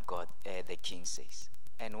to what God, the king says.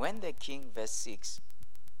 And when the king, verse 6,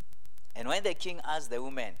 and when the king asked the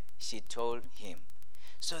woman, she told him.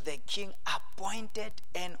 So the king appointed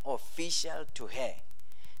an official to her,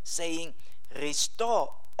 saying,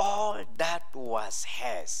 restore all that was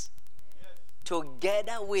hers,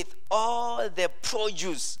 together with all the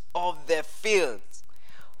produce of the fields,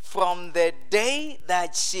 from the day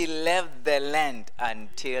that she left the land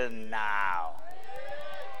until now.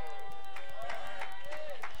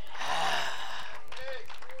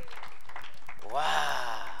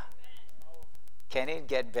 Wow. Can it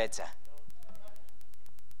get better?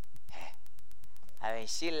 I mean,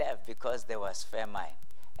 she left because there was famine.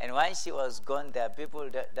 And when she was gone, there are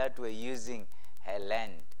people that were using her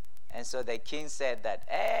land. And so the king said that,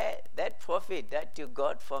 that profit that you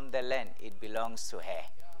got from the land, it belongs to her.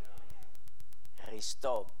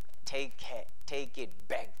 Restore, take it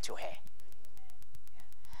back to her.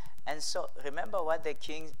 And so remember what the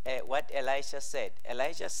king, what Elisha said.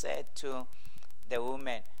 Elisha said to the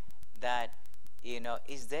woman that,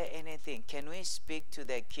 is there anything? Can we speak to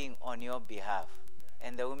the king on your behalf?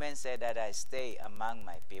 And the woman said that I stay among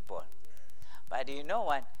my people. But you know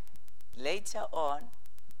what? Later on,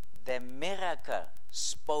 the miracle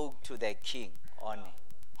spoke to the king on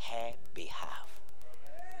her behalf.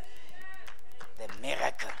 The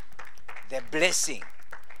miracle, the blessing,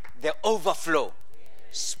 the overflow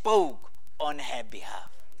spoke on her behalf.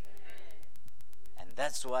 And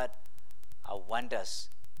that's what I want us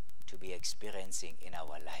to be experiencing in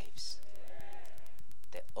our lives.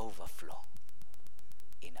 The overflow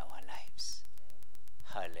in our lives.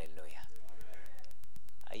 Hallelujah.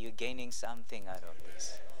 Are you gaining something out of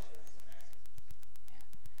this?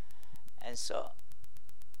 Yeah. And so,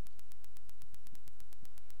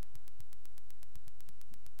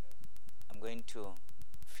 I'm going to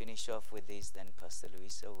finish off with this, then Pastor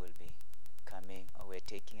Luisa will be coming, or we're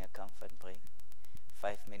taking a comfort break.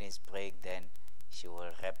 5 minutes break, then she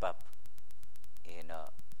will wrap up, and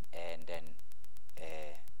then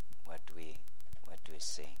what we're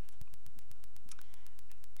saying.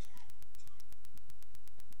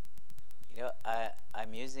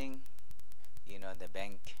 I'm using, the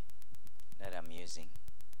bank that I'm using.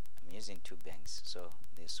 I'm using two banks. So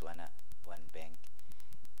this one bank.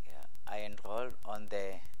 Yeah, I enrolled on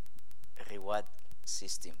the reward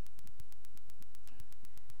system.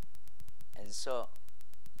 And so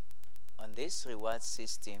on this reward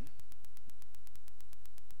system,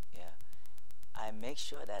 I make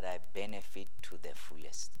sure that I benefit to the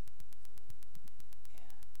fullest.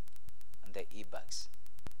 On the e-bucks.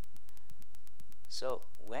 So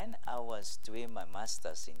when I was doing my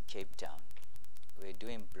master's in Cape Town, we were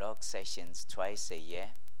doing block sessions twice a year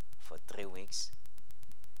for 3 weeks.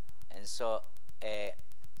 And so I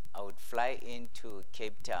would fly into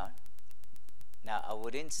Cape Town. Now, I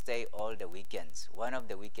wouldn't stay all the weekends. One of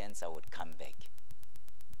the weekends I would come back.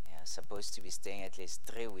 Supposed to be staying at least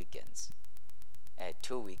 3 weekends.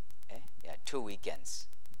 2 weekends.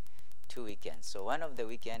 2 weekends. So one of the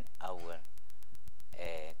weekend I will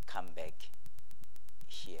come back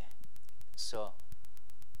here. So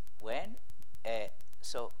when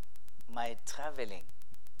my traveling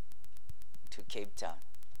to Cape Town,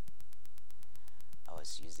 I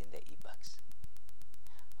was using the e-bucks.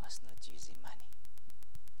 I was not using money.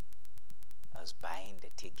 I was buying the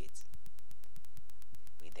tickets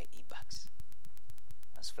with the e-bucks.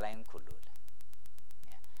 I was flying Kulula.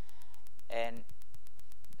 And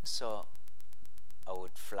so I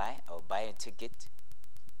would buy a ticket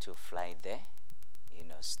to fly there,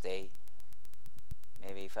 stay.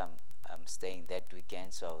 Maybe if I'm staying that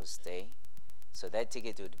weekend, so I will stay. So that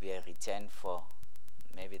ticket would be a return for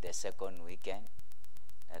maybe the second weekend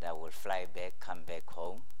that I will fly back, come back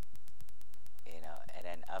home, and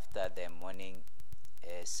then after the morning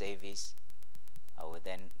service, I would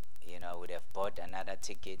then, I would have bought another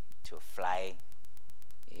ticket to fly,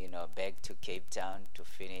 back to Cape Town to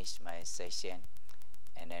finish my session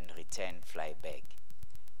and then return, fly back.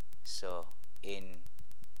 So in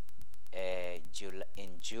June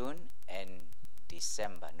and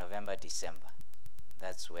November, December,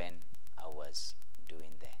 that's when I was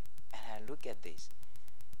doing that. And I look at this.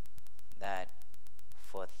 that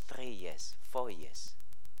for 3 years, 4 years,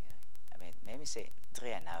 maybe say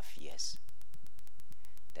 3.5 years,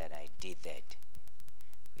 that I did that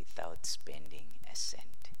without spending a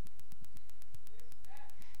cent.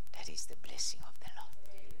 That is the blessing of the Lord.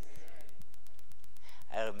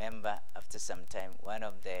 I remember after some time, one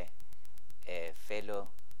of the fellow,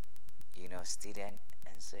 student,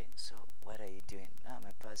 and said, "So what are you doing?" "No, I'm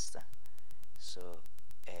a pastor." "So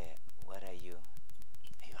what are you?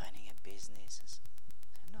 Are you running a business?" I said,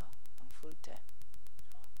 "No, I'm full time."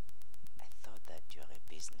 "I thought that you're a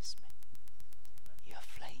businessman. You're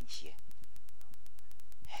flying here,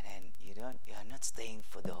 and then you're not staying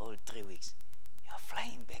for the whole 3 weeks. You're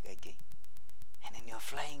flying back again, and then you're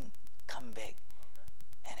flying, come back,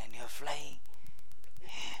 and then you're flying."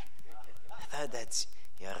 I thought that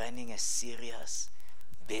you're running a serious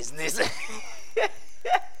business. So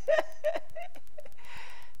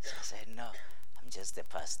I said, "No, I'm just a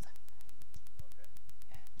pastor."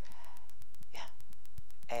 Yeah.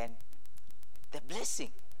 And the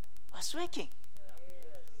blessing was working.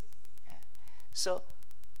 Yeah. So,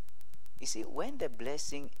 you see, when the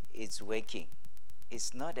blessing is working,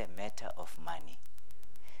 it's not a matter of money.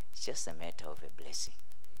 It's just a matter of a blessing.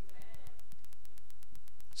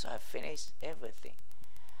 So I finished everything.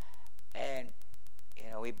 And,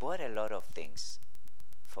 we bought a lot of things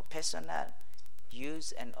for personal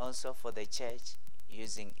use and also for the church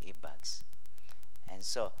using e-bags. And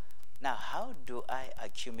so, now how do I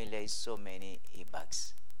accumulate so many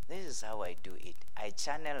e-bags? This is how I do it. I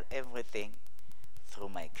channel everything through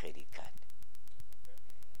my credit card.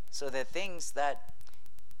 So the things that,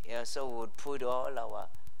 so we would put all our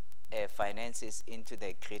finances into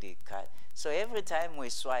the credit card. So every time we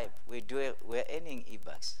swipe, we're earning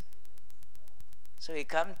e-bags. So we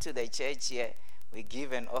come to the church here, we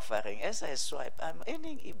give an offering. As I swipe, I'm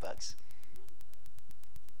earning e-bags.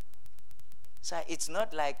 So it's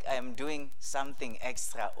not like I'm doing something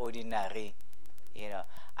extraordinary.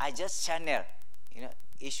 I just channel,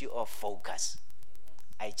 issue of focus.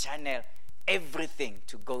 I channel everything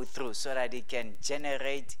to go through so that it can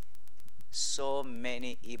generate so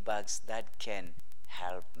many e-bags that can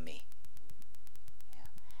help me.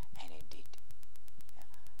 And it did.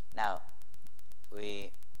 Now,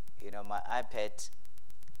 my iPad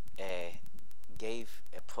gave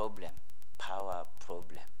a problem, power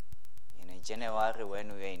problem. In January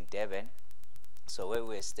when we were in Devon, so where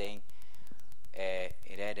we were staying,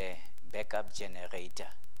 it had a backup generator.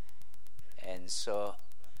 And so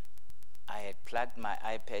I had plugged my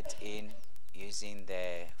iPad in using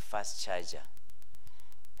the fast charger.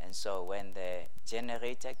 And so when the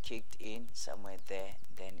generator kicked in somewhere there,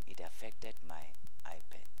 then it affected my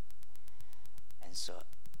iPad. And so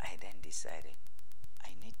I then decided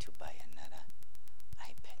I need to buy another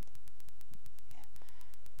iPad. Yeah.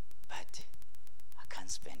 But I can't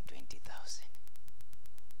spend 20,000.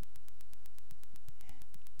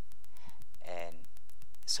 Yeah. And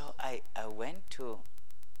so I went to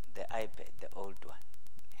the iPad, the old one,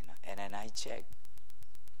 and then I checked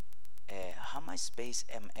how much space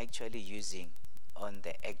am I actually using on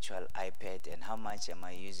the actual iPad and how much am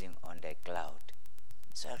I using on the cloud.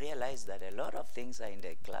 So I realized that a lot of things are in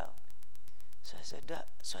the cloud. So I said,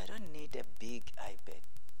 so I don't need a big iPad.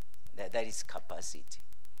 That is capacity.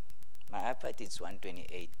 My iPad is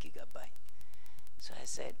 128 gigabyte. So I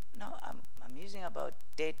said, no, I'm using about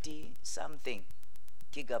 30 something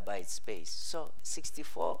gigabyte space. So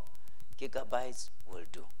 64 gigabytes will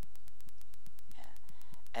do. Yeah.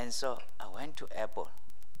 And so I went to Apple.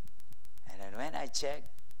 And then when I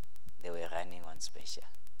checked, they were running on special.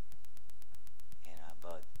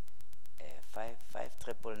 About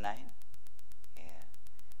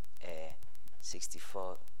 5,999,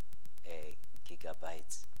 64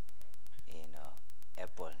 gigabytes.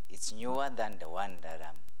 Apple. It's newer than the one that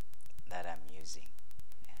I'm using.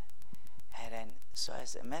 Yeah. And then so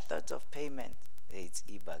as a method of payment, it's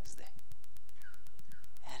e-bags there.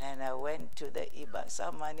 And then I went to the e-bags.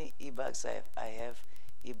 How many e-bags I have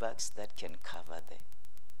e-bags that can cover there.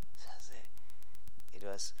 So I said, it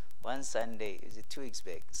was one Sunday, it was 2 weeks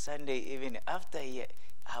back, Sunday evening, after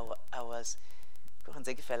I was, when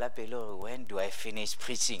do I finish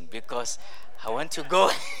preaching? Because I want to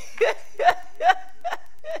go.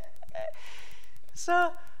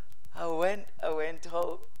 So I went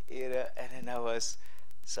home, and then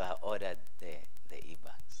so I ordered the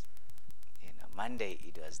e-bags. Monday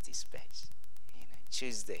it was dispatched.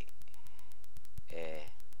 Tuesday, it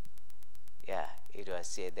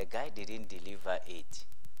was the guy didn't deliver it.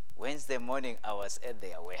 Wednesday morning, I was at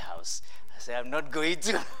their warehouse. I said, I'm not going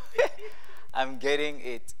to. I'm getting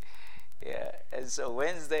it. Yeah. And so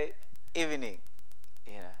Wednesday evening,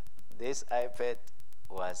 this iPad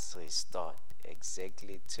was restored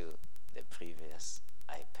exactly to the previous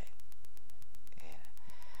iPad.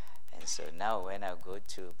 Yeah. And so now when I go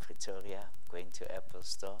to Pretoria, going to Apple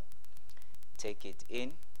Store, take it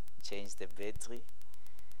in, change the battery,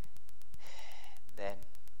 then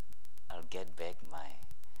I'll get back my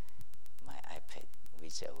iPad,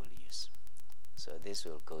 which I will use. So this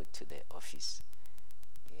will go to the office,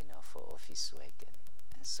 for office work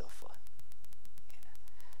and so forth.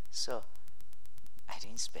 So I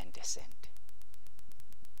didn't spend a cent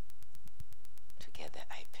to get the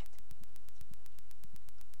iPad.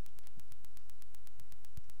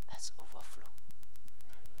 That's overflow.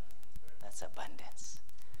 That's abundance.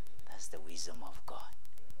 That's the wisdom of God.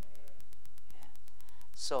 Yeah.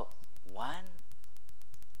 So one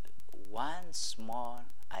small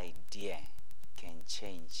idea can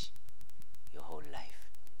change your whole life.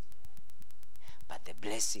 But the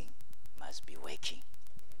blessing must be working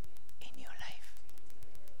in your life.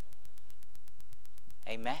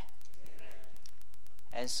 Amen?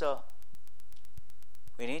 And so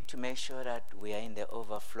we need to make sure that we are in the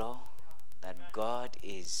overflow, that God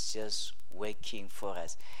is just working for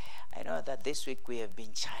us. I know that this week we have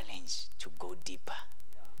been challenged to go deeper,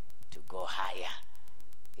 to go higher,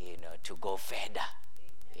 to go further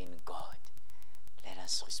in God. Let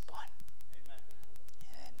us respond.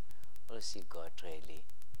 And we'll see God really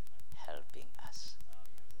helping us.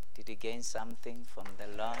 Did you gain something from the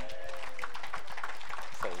Lord?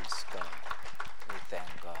 Praise God. We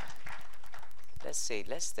thank God.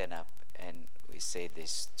 Let's stand up and we say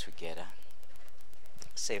this together.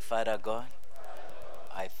 Say, Father God,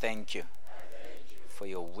 I thank you for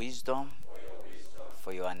your wisdom,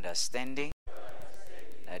 for your understanding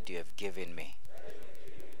that you have given me.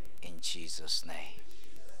 In Jesus' name.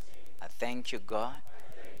 I thank you, God,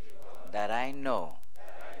 that I know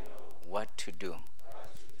what to do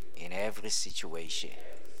in every situation.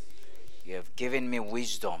 You have given me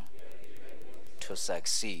wisdom to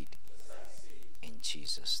succeed. In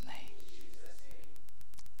Jesus' name.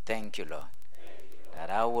 Thank you, Lord, that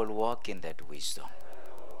I will walk in that wisdom.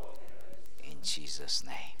 In Jesus'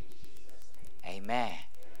 name. Amen.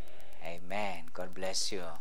 Amen. God bless you.